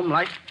much of a home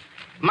life.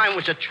 Mine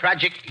was a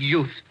tragic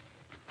youth.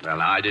 Well,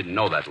 now, I didn't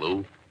know that,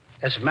 Lou.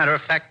 As a matter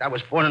of fact, I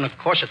was born in a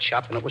corset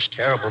shop, and it was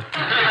terrible.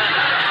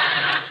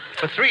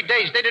 For 3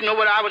 days, they didn't know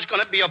whether I was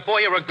going to be a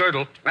boy or a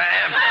girdle. Now,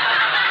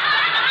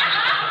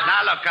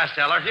 look,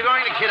 Costello, if you're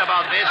going to kid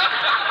about this...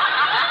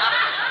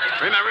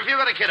 Remember, if you're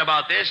going to kid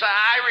about this,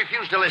 I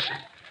refuse to listen.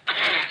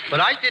 But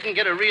I didn't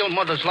get a real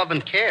mother's love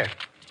and care.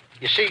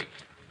 You see,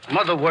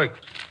 Mother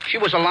worked. She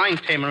was a lion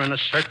tamer in a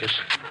circus.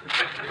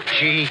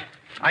 Gee,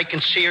 I can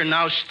see her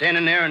now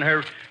standing there in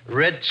her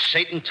red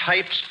Satan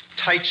tights.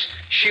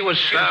 She was...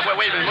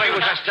 wait a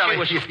minute,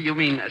 Costello. You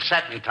mean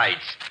satin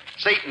tights.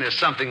 Satan is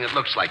something that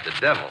looks like the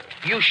devil.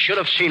 You should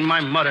have seen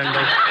my mother in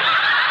those...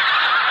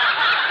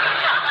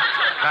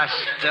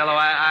 Costello,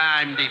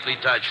 I'm deeply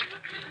touched.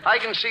 I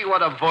can see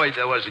what a void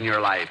there was in your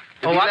life.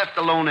 To be left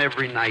alone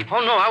every night. Oh,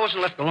 no, I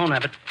wasn't left alone,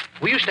 Abbott.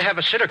 We used to have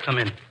a sitter come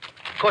in.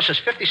 Cost us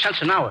 50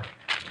 cents an hour.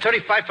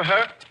 35 for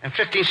her and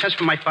 15 cents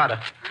for my father.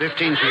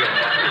 15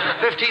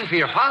 for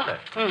your father?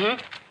 Mm-hmm.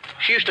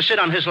 She used to sit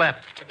on his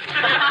lap.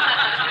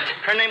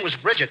 Her name was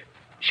Bridget.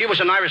 She was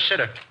an Irish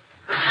sitter.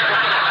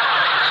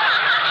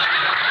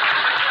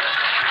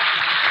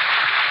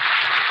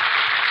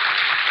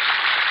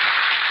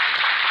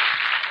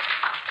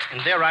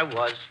 And there I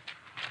was,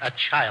 a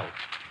child,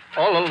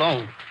 all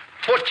alone,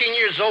 14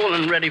 years old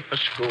and ready for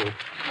school.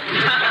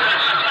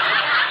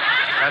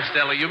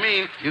 Costello, you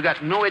mean you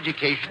got no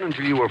education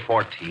until you were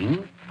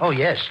 14? Oh,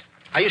 yes.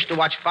 I used to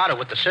watch father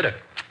with the sitter.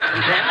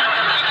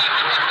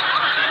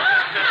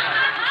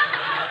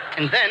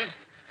 And then,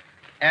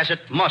 as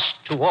it must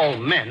to all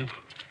men,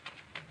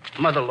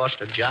 Mother lost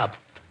her job.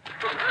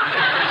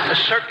 The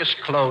circus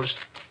closed,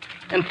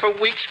 and for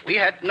weeks we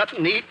had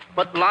nothing to eat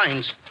but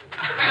lines.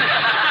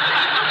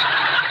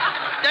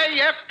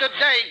 Day after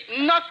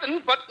day,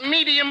 nothing but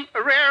medium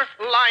rare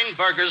line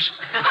burgers.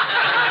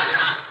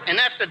 And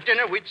after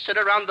dinner, we'd sit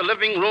around the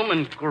living room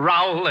and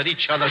growl at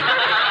each other.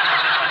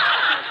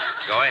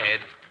 Go ahead.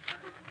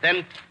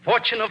 Then,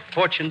 fortune of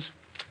fortunes,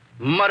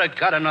 Mother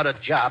got another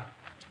job.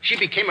 She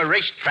became a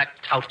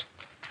racetrack tout.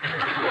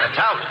 A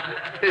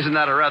tout? Isn't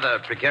that a rather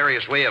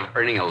precarious way of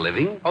earning a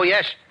living? Oh,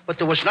 yes, but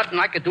there was nothing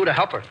I could do to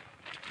help her.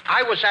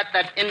 I was at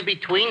that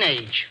in-between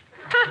age.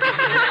 Oh,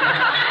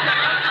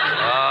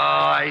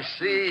 I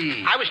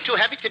see. I was too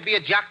heavy to be a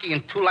jockey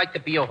and too light to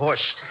be a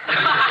horse.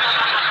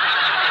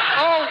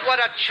 Oh, what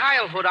a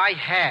childhood I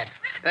had.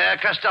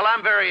 Costello,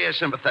 I'm very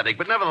sympathetic,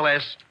 but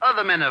nevertheless,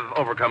 other men have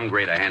overcome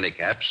greater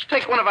handicaps.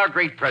 Take one of our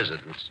great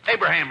presidents,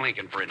 Abraham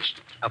Lincoln, for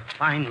instance. A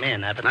fine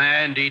man, Abbott.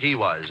 Indeed he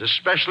was,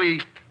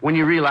 especially when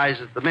you realize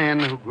that the man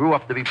who grew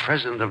up to be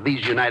president of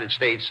these United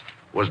States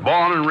was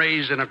born and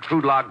raised in a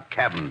crude log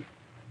cabin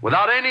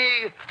without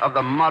any of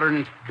the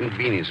modern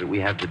convenience that we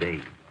have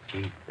today.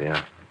 Gee,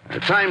 yeah.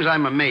 At times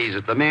I'm amazed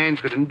that the man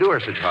could endure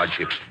such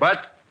hardships.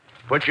 But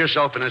put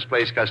yourself in his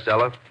place,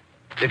 Costello.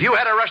 If you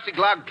had a rustic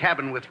log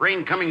cabin with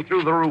rain coming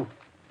through the roof,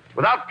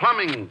 without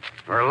plumbing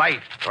or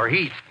light or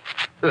heat,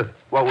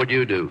 what would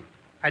you do?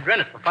 I'd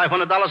rent it for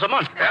 $500 a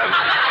month.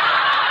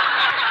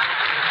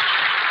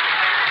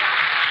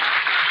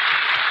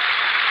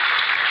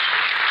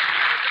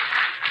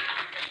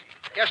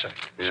 Yes, sir.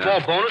 Yeah. Small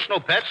bonus, no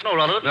pets, no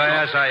relatives. No,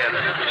 yes,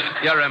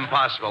 you're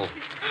impossible.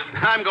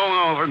 I'm going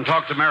over and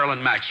talk to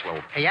Marilyn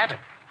Maxwell. Hey, Abbott.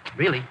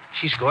 Really?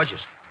 She's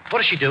gorgeous. What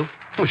does she do?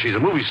 Well, she's a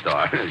movie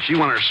star. She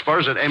won her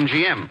spurs at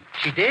MGM.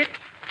 She did?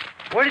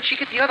 Where did she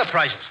get the other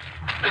prizes?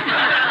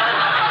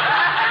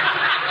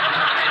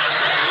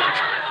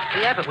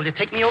 Hey, Abbott, will you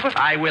take me over?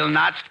 I will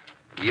not.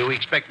 You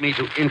expect me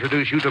to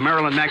introduce you to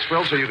Marilyn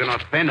Maxwell so you can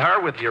offend her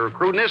with your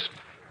crudeness?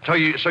 So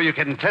you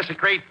can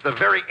desecrate the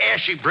very air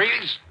she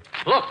breathes?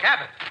 Look,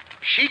 Abbott,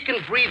 she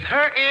can breathe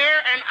her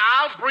air and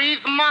I'll breathe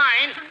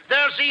mine.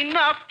 There's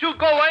enough to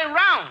go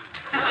around.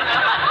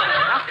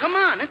 Now, come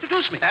on,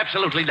 introduce me.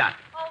 Absolutely not.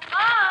 Oh,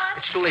 Bud.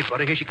 It's too late,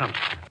 brother. Here she comes.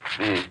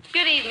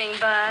 Good evening,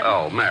 Bud.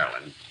 Oh,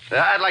 Marilyn.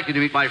 I'd like you to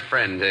meet my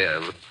friend,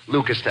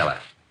 Lou Costello.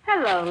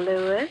 Hello,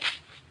 Louis.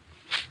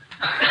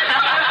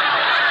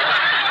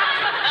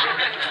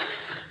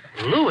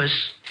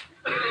 Louis?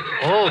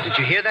 Oh, did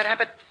you hear that,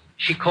 Abbott?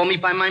 She called me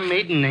by my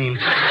maiden name.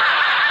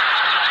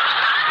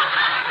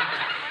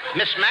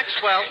 Miss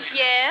Maxwell.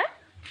 Yes?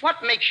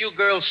 What makes you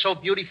girls so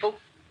beautiful?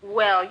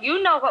 Well,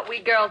 you know what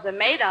we girls are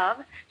made of.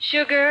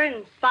 Sugar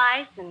and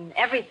spice and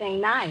everything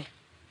nice.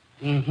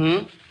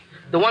 Mm-hmm.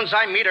 The ones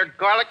I meet are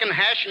garlic and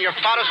hash and your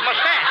father's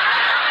mustache.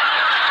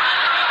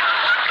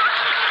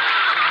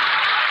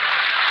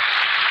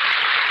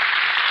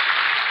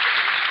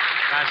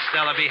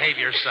 Costello, behave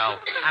yourself.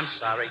 I'm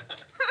sorry.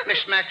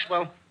 Miss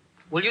Maxwell,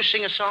 will you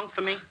sing a song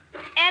for me?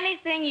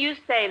 Anything you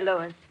say,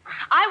 Louis.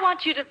 I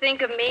want you to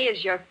think of me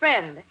as your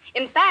friend.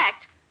 In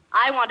fact,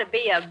 I want to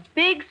be a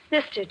big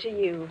sister to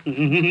you.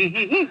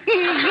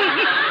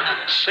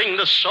 Sing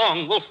the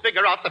song. We'll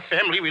figure out the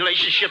family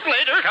relationship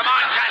later. Come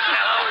on,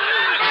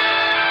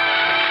 Costello.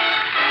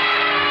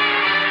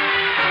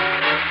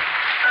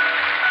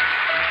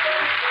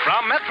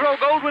 From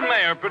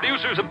Metro-Goldwyn-Mayer,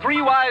 producers of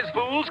Three Wise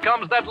Fools,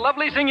 comes that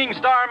lovely singing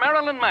star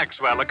Marilyn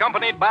Maxwell,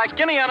 accompanied by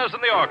Skinny Ennis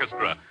and the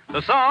orchestra.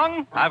 The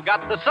song, I've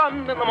Got the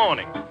Sun in the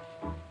Morning.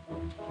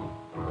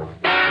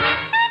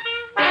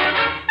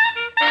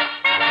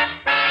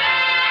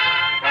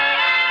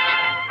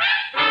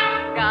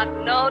 Got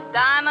no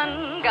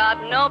diamond,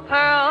 got no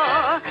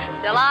pearl.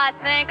 Still I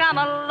think I'm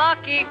a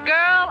lucky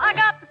girl. I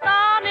got the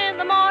sun in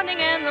the morning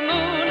and the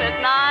moon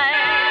at night.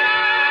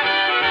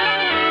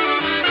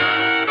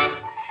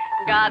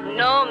 Got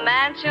no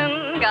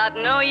mansion, got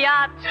no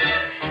yacht.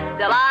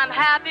 Still I'm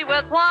happy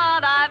with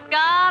what I've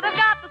got. I've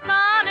got the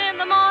sun in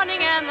the morning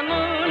and the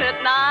moon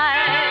at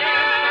night.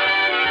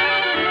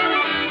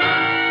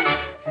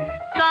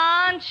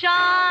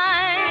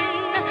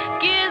 Sunshine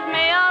gives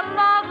me a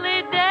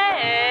lovely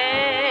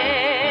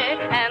day,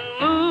 and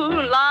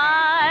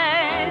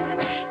moonlight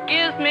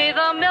gives me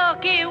the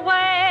Milky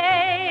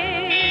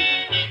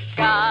Way.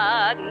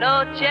 Got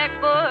no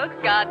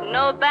checkbooks, got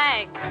no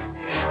bank.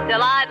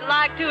 Still I'd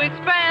like to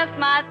express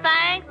my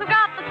thanks. I've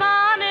got the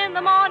sun in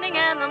the morning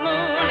and the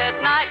moon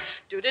at night.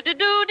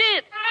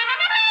 Do-do-do-do-dit.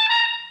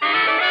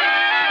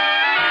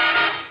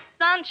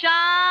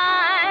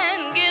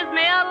 Sunshine gives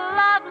me a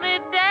lovely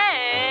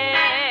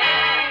day.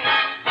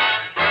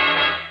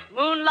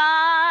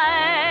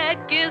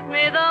 Moonlight gives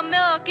me the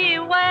Milky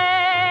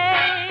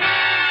Way.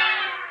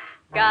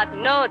 Got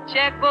no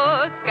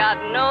checkbooks, got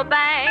no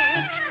bank.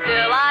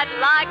 Still I'd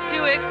like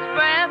to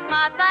express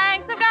my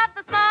thanks. I've got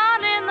the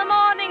sun in the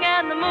morning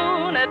and the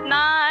moon at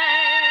night.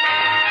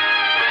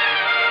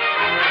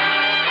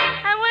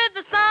 And with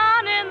the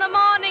sun in the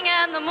morning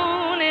and the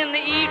moon in the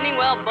evening,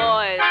 well,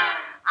 boys,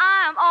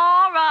 I'm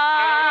all right.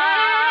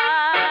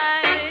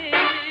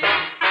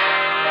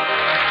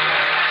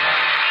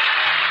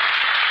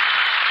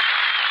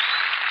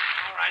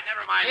 All right,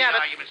 never mind Hey, the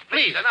Abbott, arguments.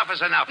 Please, enough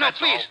is enough. No, That's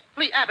please. all.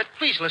 Please, Abbott,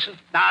 please listen.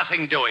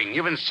 Nothing doing.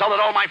 You've insulted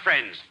all my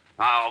friends.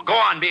 Now, go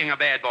on being a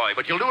bad boy,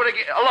 but you'll do it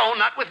alone,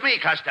 not with me,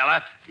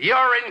 Costello.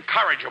 You're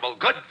incorrigible.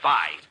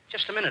 Goodbye.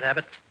 Just a minute,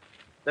 Abbott.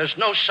 There's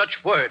no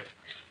such word.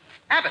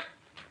 Abbott!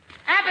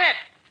 Abbott!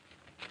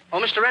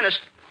 Oh, Mr. Ennis.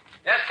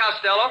 Yes,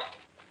 Costello?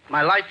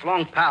 My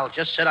lifelong pal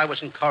just said I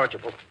was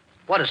incorrigible.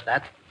 What is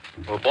that?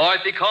 Well, boy,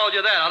 if he called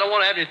you that, I don't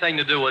want to have anything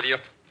to do with you.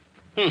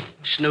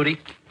 Snooty.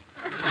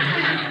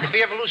 If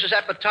he ever loses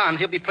that baton,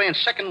 he'll be playing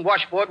second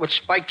washboard with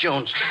Spike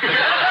Jones.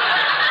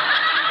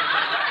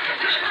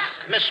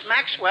 Miss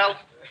Maxwell.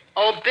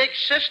 Oh, big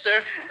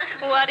sister.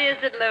 What is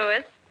it,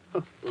 Louis?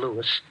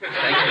 Louis. Thank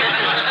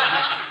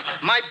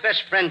you. My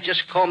best friend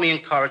just called me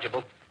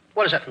incorrigible.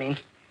 What does that mean?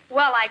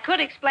 Well, I could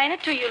explain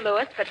it to you,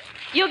 Louis, but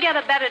you'll get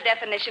a better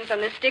definition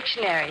from this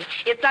dictionary.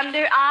 It's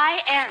under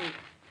I-N.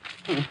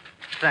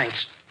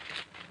 thanks.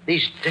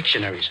 These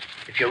dictionaries.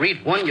 If you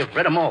read one, you've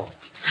read them all.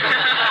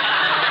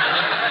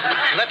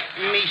 Let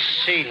me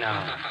see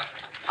now.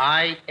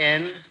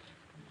 I-N,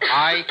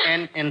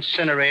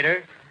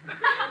 incinerator.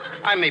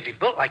 I may be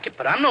built like it,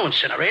 but I'm no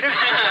incinerator.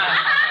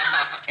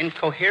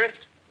 Incoherent?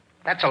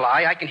 That's a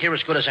lie. I can hear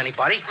as good as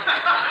anybody.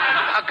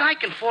 A guy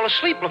can fall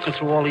asleep looking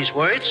through all these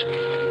words.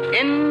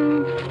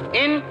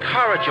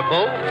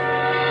 Incorrigible.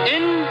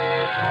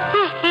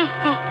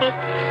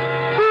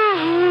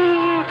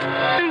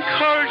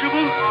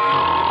 Incorrigible.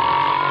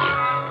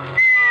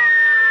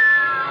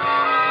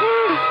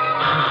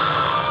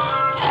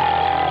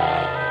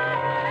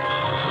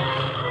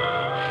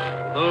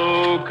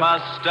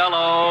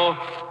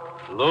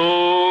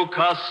 Lou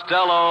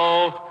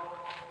Costello.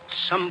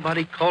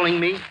 Somebody calling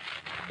me?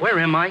 Where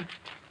am I?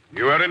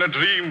 You are in a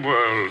dream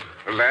world,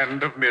 a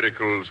land of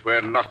miracles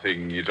where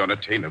nothing is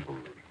unattainable.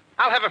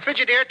 I'll have a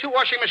Frigidaire, 2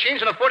 washing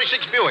machines, and a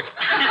 46 Buick.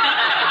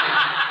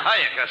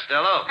 Hiya,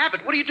 Costello.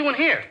 Abbott, what are you doing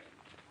here?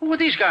 Who are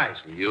these guys?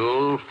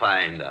 You'll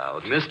find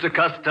out. Mr.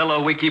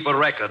 Costello, we keep a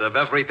record of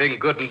everything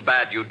good and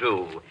bad you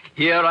do.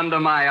 Here under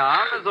my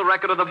arm is a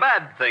record of the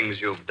bad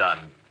things you've done.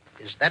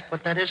 Is that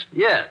what that is?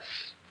 Yes.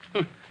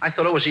 I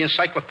thought it was the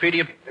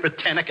Encyclopedia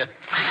Britannica.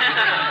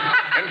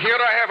 And here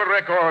I have a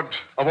record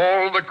of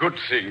all the good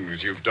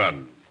things you've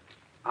done.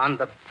 On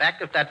the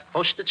back of that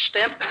postage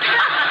stamp?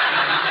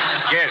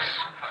 Yes,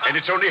 and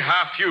it's only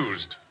half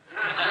used.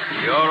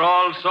 You're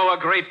also a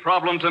great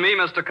problem to me,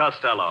 Mr.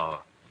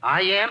 Costello.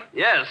 I am?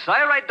 Yes,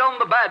 I write down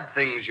the bad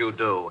things you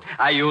do.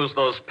 I use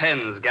those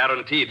pens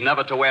guaranteed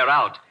never to wear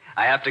out.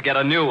 I have to get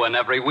a new one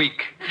every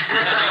week.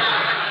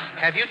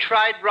 Have you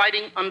tried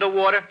writing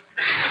underwater?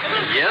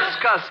 Yes,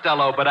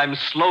 Costello, but I'm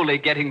slowly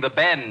getting the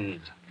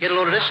bends. Get a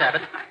load of this,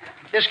 Abbott.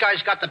 This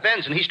guy's got the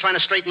bends, and he's trying to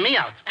straighten me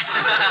out.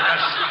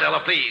 Costello,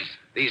 please.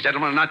 These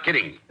gentlemen are not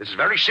kidding. This is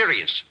very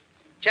serious.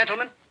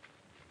 Gentlemen,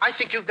 I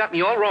think you've got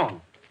me all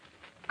wrong.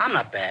 I'm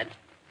not bad.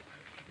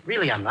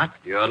 Really, I'm not.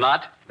 You're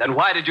not? Then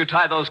why did you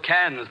tie those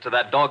cans to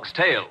that dog's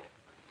tail?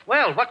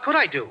 Well, what could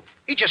I do?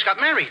 He just got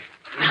married.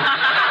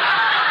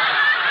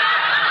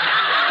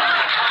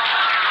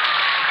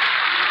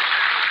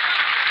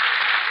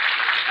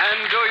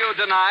 And do you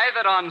deny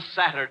that on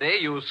Saturday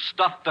you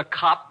stuffed a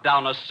cop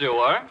down a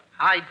sewer?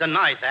 I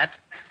deny that.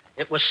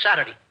 It was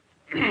Saturday.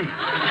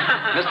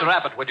 Mr.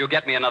 Abbott, would you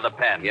get me another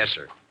pen? Yes,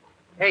 sir.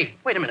 Hey,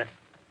 wait a minute.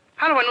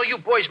 How do I know you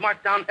boys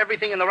marked down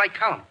everything in the right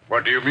column?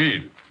 What do you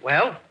mean?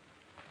 Well,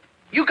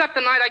 you got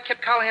the night I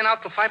kept Callahan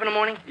out till 5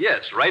 a.m?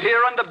 Yes, right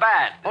here under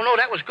bad. Oh, no,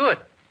 that was good.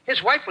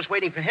 His wife was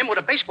waiting for him with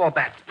a baseball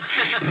bat.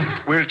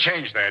 We'll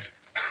change that.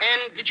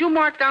 And did you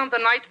mark down the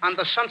night on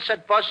the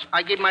Sunset bus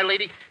I gave my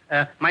lady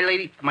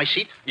my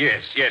seat?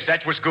 Yes,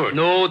 that was good.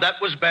 No, that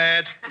was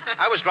bad.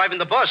 I was driving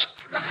the bus.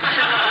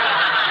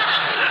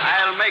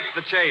 I'll make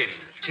the change.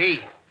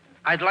 Gee,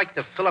 I'd like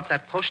to fill up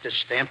that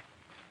postage stamp.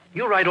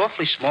 You write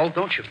awfully small,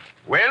 don't you?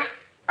 Well,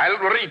 I'll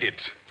read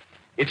it.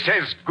 It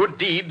says good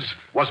deeds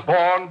was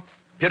born,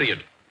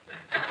 period.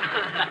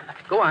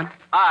 Go on.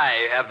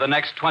 I have the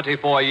next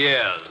 24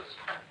 years.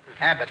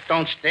 Abbott,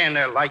 don't stand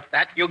there like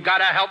that. You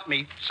gotta help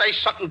me. Say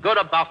something good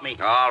about me.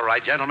 All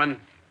right, gentlemen.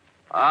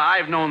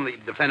 I've known the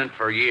defendant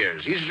for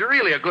years. He's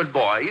really a good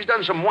boy. He's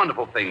done some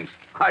wonderful things.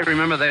 I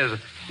remember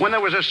when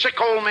there was a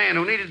sick old man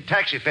who needed a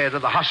taxi fare to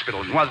the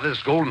hospital. And what did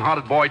this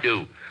golden-hearted boy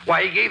do?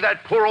 Why, he gave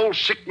that poor old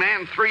sick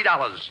man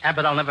 $3.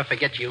 Abbott, I'll never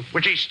forget you.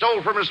 Which he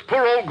stole from his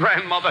poor old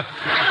grandmother.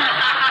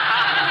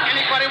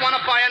 Anybody want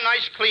to buy a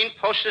nice, clean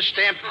postage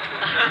stamp?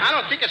 I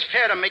don't think it's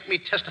fair to make me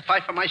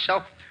testify for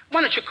myself. Why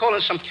don't you call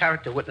in some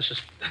character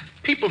witnesses?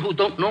 People who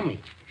don't know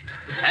me.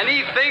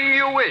 Anything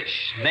you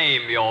wish.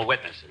 Name your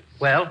witnesses.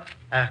 Well,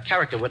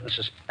 character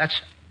witnesses. Let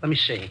me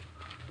see.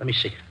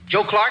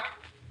 Joe Clark?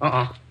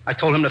 I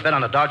told him to bet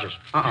on the Dodgers.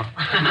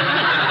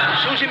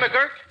 Susie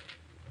McGurk?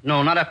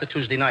 No, not after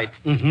Tuesday night.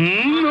 No.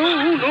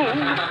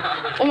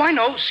 Oh, I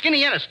know.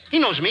 Skinny Ennis. He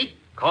knows me.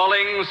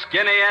 Calling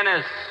Skinny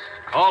Ennis.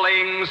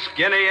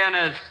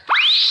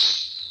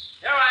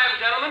 Here I am,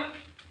 gentlemen.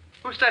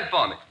 Who sent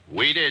for me?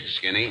 We did,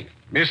 Skinny.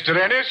 Mr.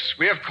 Ennis,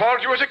 we have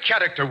called you as a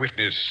character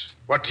witness.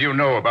 What do you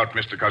know about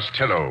Mr.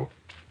 Costello?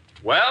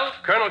 Well,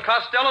 Colonel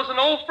Costello's an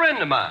old friend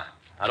of mine.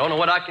 I don't know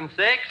what I can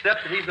say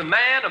except that he's a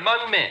man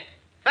among men.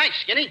 Thanks,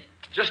 Skinny.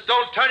 Just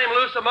don't turn him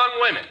loose among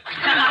women.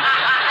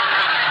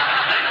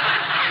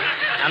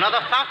 Another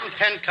fountain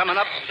pen coming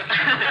up.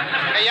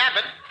 Hey,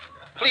 Abbott,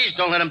 please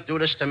don't let him do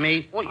this to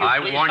me. Won't you I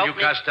please warned help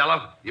you, me?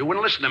 Costello. You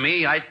wouldn't listen to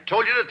me. I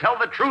told you to tell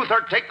the truth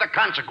or take the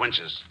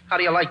consequences. How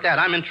do you like that?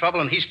 I'm in trouble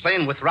and he's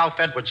playing with Ralph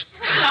Edwards.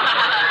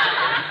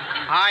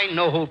 I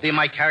know who'll be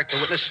my character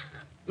witness.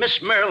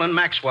 Miss Marilyn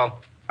Maxwell.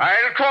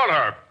 I'll call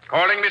her.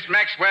 Calling Miss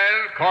Maxwell.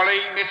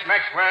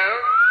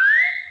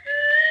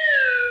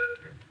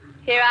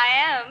 Here I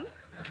am.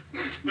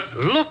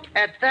 Look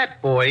at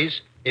that,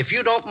 boys. If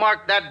you don't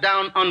mark that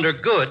down under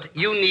good,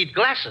 you need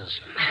glasses.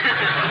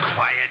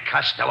 Quiet,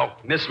 Costello.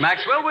 Miss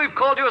Maxwell, we've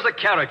called you as a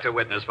character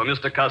witness for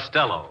Mr.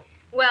 Costello.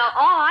 Well,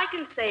 all I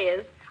can say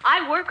is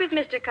I work with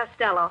Mr.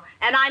 Costello,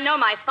 and I know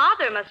my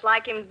father must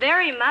like him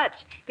very much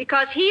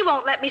because he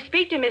won't let me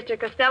speak to Mr.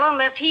 Costello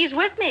unless he's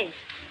with me.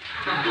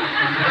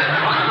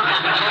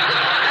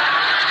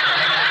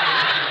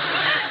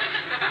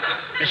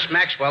 Miss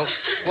Maxwell,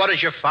 what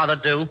does your father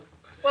do?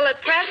 Well,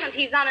 at present,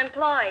 he's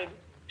unemployed.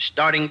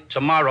 Starting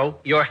tomorrow,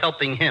 you're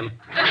helping him.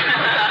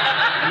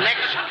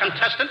 Next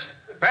contestant.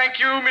 Thank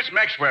you, Miss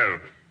Maxwell.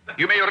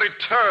 You may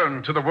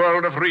return to the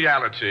world of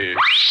reality.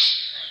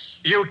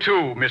 You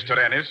too, Mr.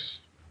 Ennis.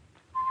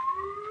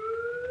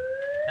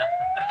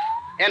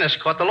 Ennis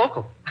caught the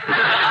local.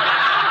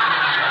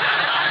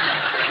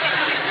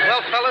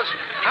 Well, fellas,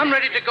 I'm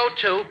ready to go,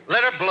 too.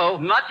 Let her blow.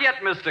 Not yet,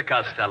 Mr.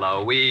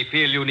 Costello. We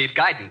feel you need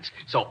guidance,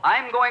 so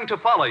I'm going to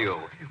follow you.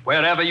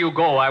 Wherever you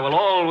go, I will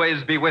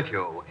always be with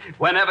you.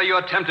 Whenever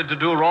you're tempted to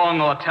do wrong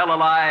or tell a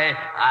lie,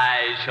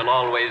 I shall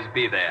always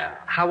be there.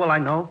 How will I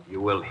know?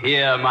 You will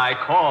hear my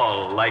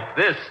call like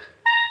this.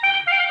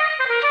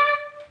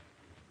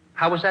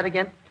 How was that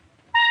again?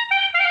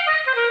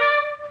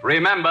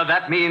 Remember,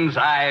 that means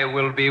I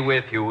will be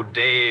with you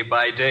day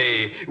by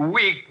day,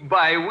 week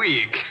by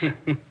week.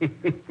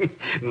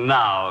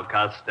 Now,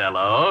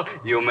 Costello,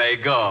 you may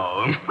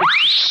go.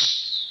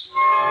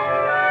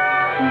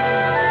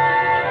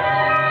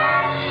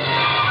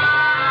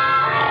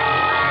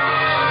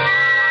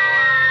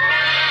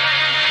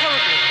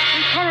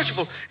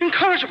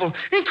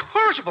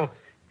 Incorrigible.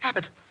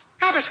 Abbott.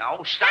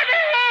 Oh, stop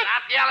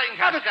yelling,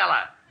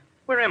 Costello.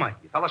 Where am I?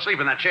 You fell asleep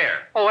in that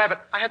chair. Oh, Abbott,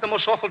 I had the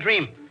most awful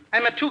dream. I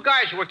met two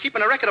guys who were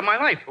keeping a record of my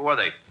life. Who were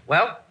they?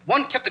 Well,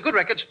 one kept the good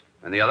records.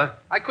 And the other?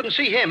 I couldn't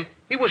see him.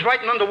 He was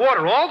writing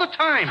underwater all the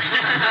time.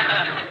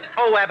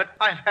 Oh, Abbott,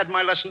 I've had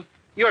my lesson.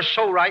 You're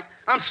so right.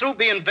 I'm through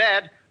being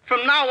bad.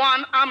 From now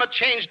on, I'm a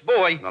changed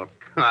boy. Well,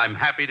 I'm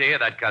happy to hear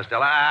that,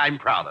 Costello. I'm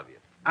proud of you.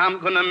 I'm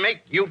going to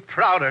make you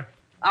prouder.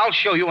 I'll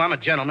show you I'm a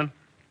gentleman.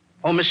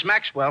 Oh, Miss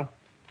Maxwell.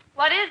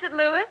 What is it,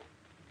 Louis?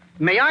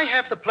 May I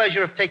have the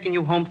pleasure of taking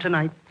you home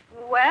tonight?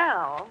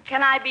 Well,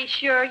 can I be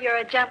sure you're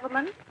a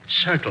gentleman?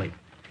 Certainly.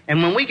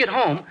 And when we get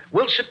home,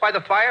 we'll sit by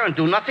the fire and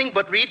do nothing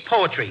but read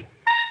poetry.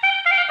 Take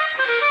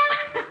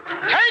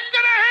to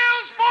the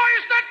hills,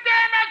 boys! The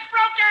dam has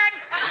broken!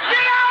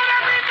 Get out,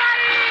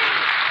 everybody!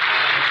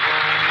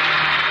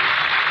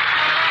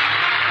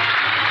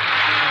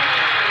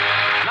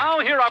 Now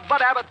here are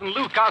Bud Abbott and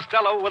Lou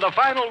Costello with a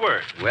final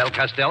word. Well,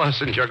 Costello,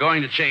 since you're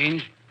going to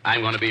change, I'm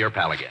going to be your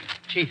pal again.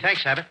 Gee,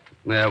 thanks, Abbott.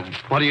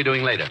 What are you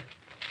doing later?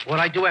 What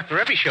I do after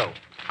every show.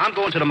 I'm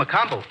going to the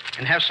Macombo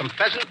and have some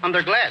pheasant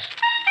under glass.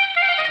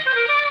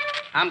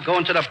 I'm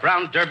going to the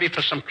Brown Derby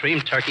for some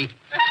cream turkey.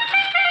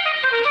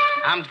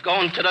 I'm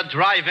going to the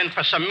drive-in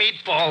for some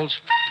meatballs.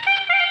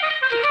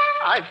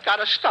 I've got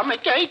a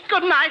stomach ache.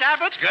 Good night,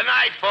 Abbott. Good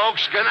night,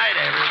 folks. Good night,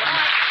 everyone.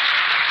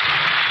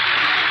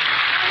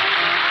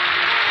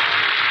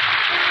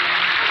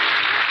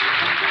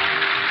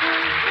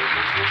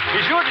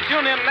 Be sure to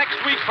tune in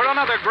next week for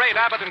another great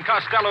Abbott and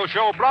Costello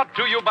show brought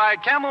to you by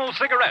Camel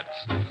Cigarettes.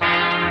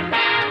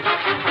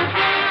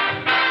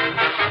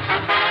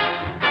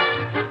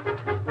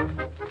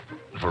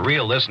 For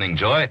real listening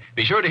joy,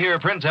 be sure to hear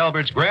Prince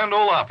Albert's Grand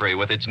Ole Opry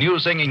with its new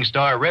singing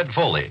star, Red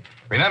Foley.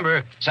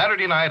 Remember,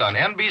 Saturday night on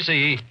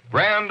NBC,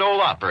 Grand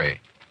Ole Opry.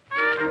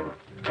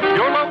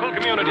 Your local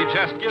community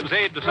chest gives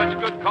aid to such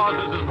good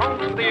causes as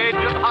Homes for the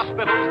Aged,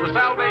 hospitals, the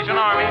Salvation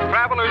Army,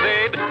 Travelers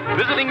Aid,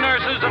 visiting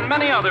nurses, and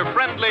many other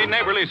friendly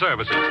neighborly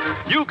services.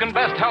 You can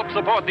best help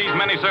support these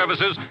many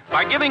services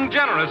by giving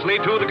generously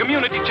to the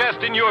community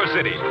chest in your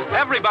city.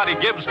 Everybody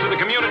gives to the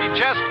community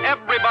chest,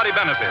 everybody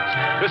benefits.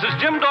 This is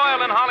Jim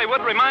Doyle in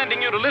Hollywood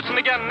reminding you to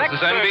listen again next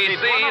This is NBC,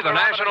 Thursday, the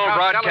National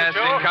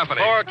Broadcasting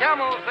Company. For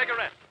Camel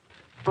Cigarettes.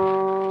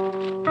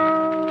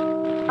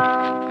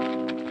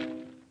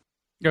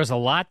 There was a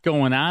lot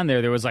going on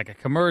there. There was like a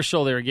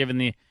commercial. They were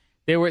giving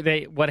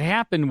what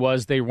happened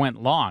was they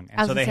went long.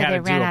 And so they had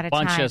to do a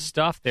bunch of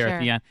stuff there at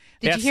the end.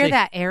 Did you hear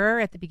that error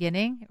at the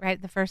beginning,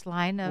 right? The first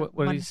line of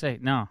what did he say?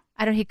 No.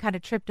 He kind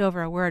of tripped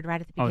over a word right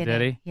at the beginning. Oh,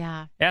 did he?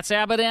 Yeah. That's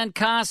Abbott and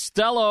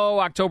Costello,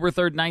 October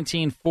 3rd,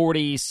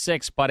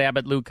 1946. Bud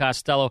Abbott, Lou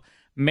Costello.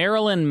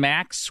 Marilyn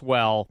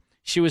Maxwell,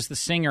 she was the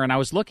singer, and I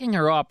was looking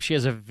her up. She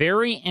has a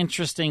very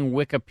interesting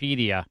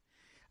Wikipedia.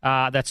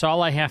 That's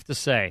all I have to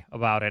say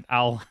about it.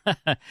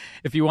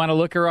 If you want to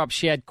look her up,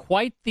 she had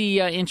quite the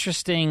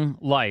interesting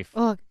life.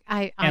 Oh,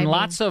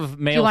 lots of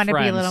male friends. Do you want to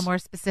be a little more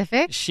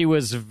specific? She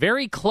was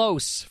very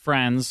close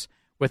friends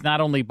with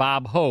not only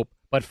Bob Hope,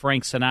 but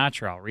Frank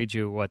Sinatra. I'll read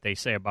you what they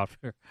say about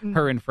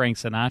her and Frank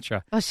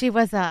Sinatra. Well, she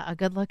was a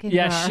good-looking girl.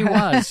 Yes, she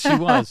was. She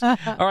was.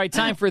 All right,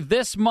 time for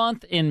This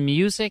Month in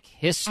Music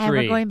History. And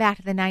we're going back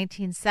to the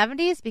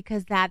 1970s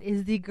because that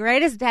is the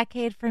greatest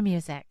decade for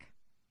music.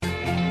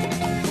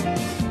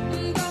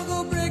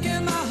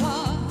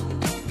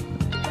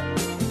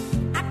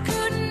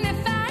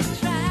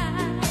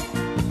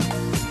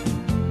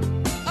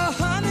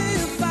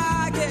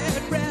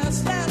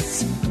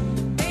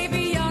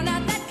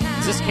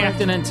 Is this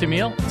Captain and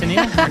Tennille?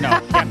 Or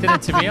no? Captain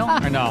and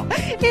Tennille? Or no?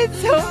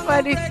 It's so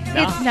funny. No?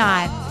 It's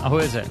not. Oh, who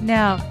is it?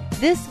 No.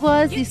 This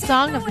was the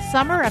song of the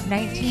summer of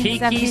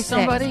 1976. Kiki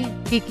somebody?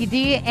 Kiki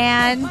D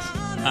and...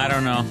 I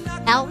don't know.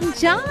 Elton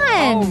John.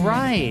 Oh,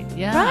 right.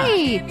 Yeah.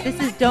 Right. This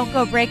is Don't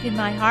Go Breaking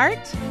My Heart.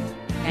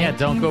 Yeah,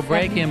 Don't Go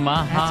Breaking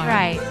My Heart.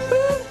 That's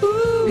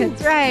right.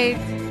 That's right.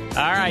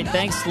 All right.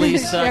 Thanks,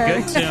 Lisa. Sure.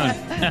 Good tune.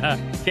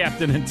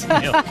 Captain and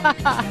Teal. All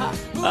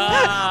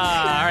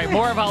right.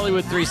 More of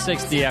Hollywood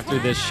 360 after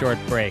this short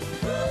break.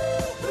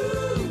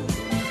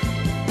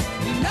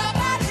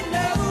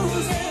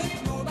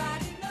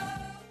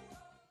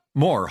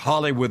 More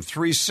Hollywood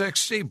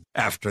 360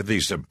 after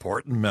these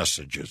important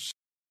messages.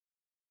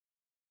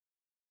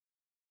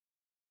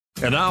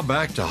 And now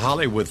back to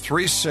Hollywood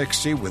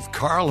 360 with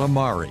Carl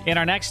Amari. In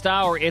our next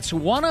hour, it's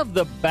one of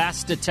the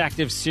best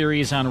detective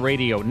series on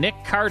radio. Nick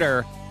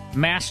Carter,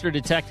 Master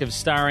Detective,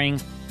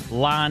 starring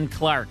Lon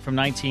Clark from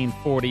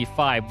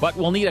 1945. But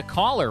we'll need a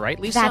caller, right,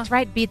 Lisa? That's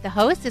right. Beat the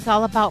Host. It's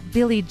all about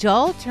Billy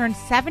Joel. Turned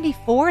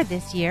 74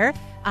 this year.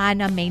 On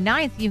May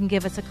 9th, you can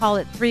give us a call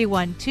at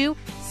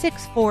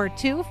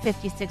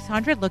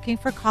 312-642-5600, looking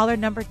for caller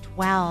number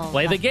 12.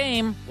 Play the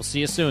game. We'll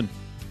see you soon.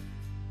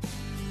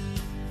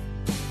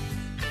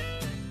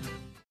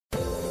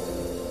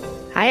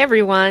 Hi,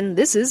 everyone.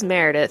 This is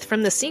Meredith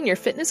from the Senior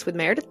Fitness with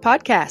Meredith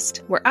podcast,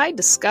 where I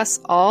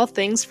discuss all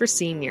things for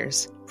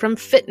seniors. From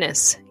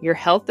fitness, your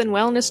health and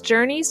wellness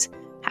journeys,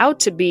 how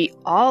to be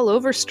all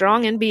over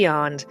strong and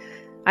beyond.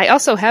 I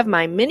also have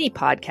my mini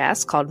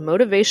podcast called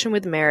Motivation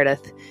with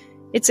Meredith.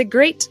 It's a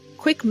great,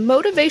 quick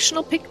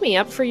motivational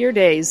pick-me-up for your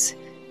days.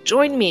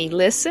 Join me.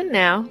 Listen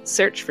now.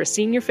 Search for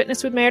Senior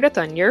Fitness with Meredith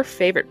on your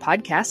favorite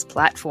podcast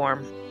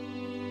platform.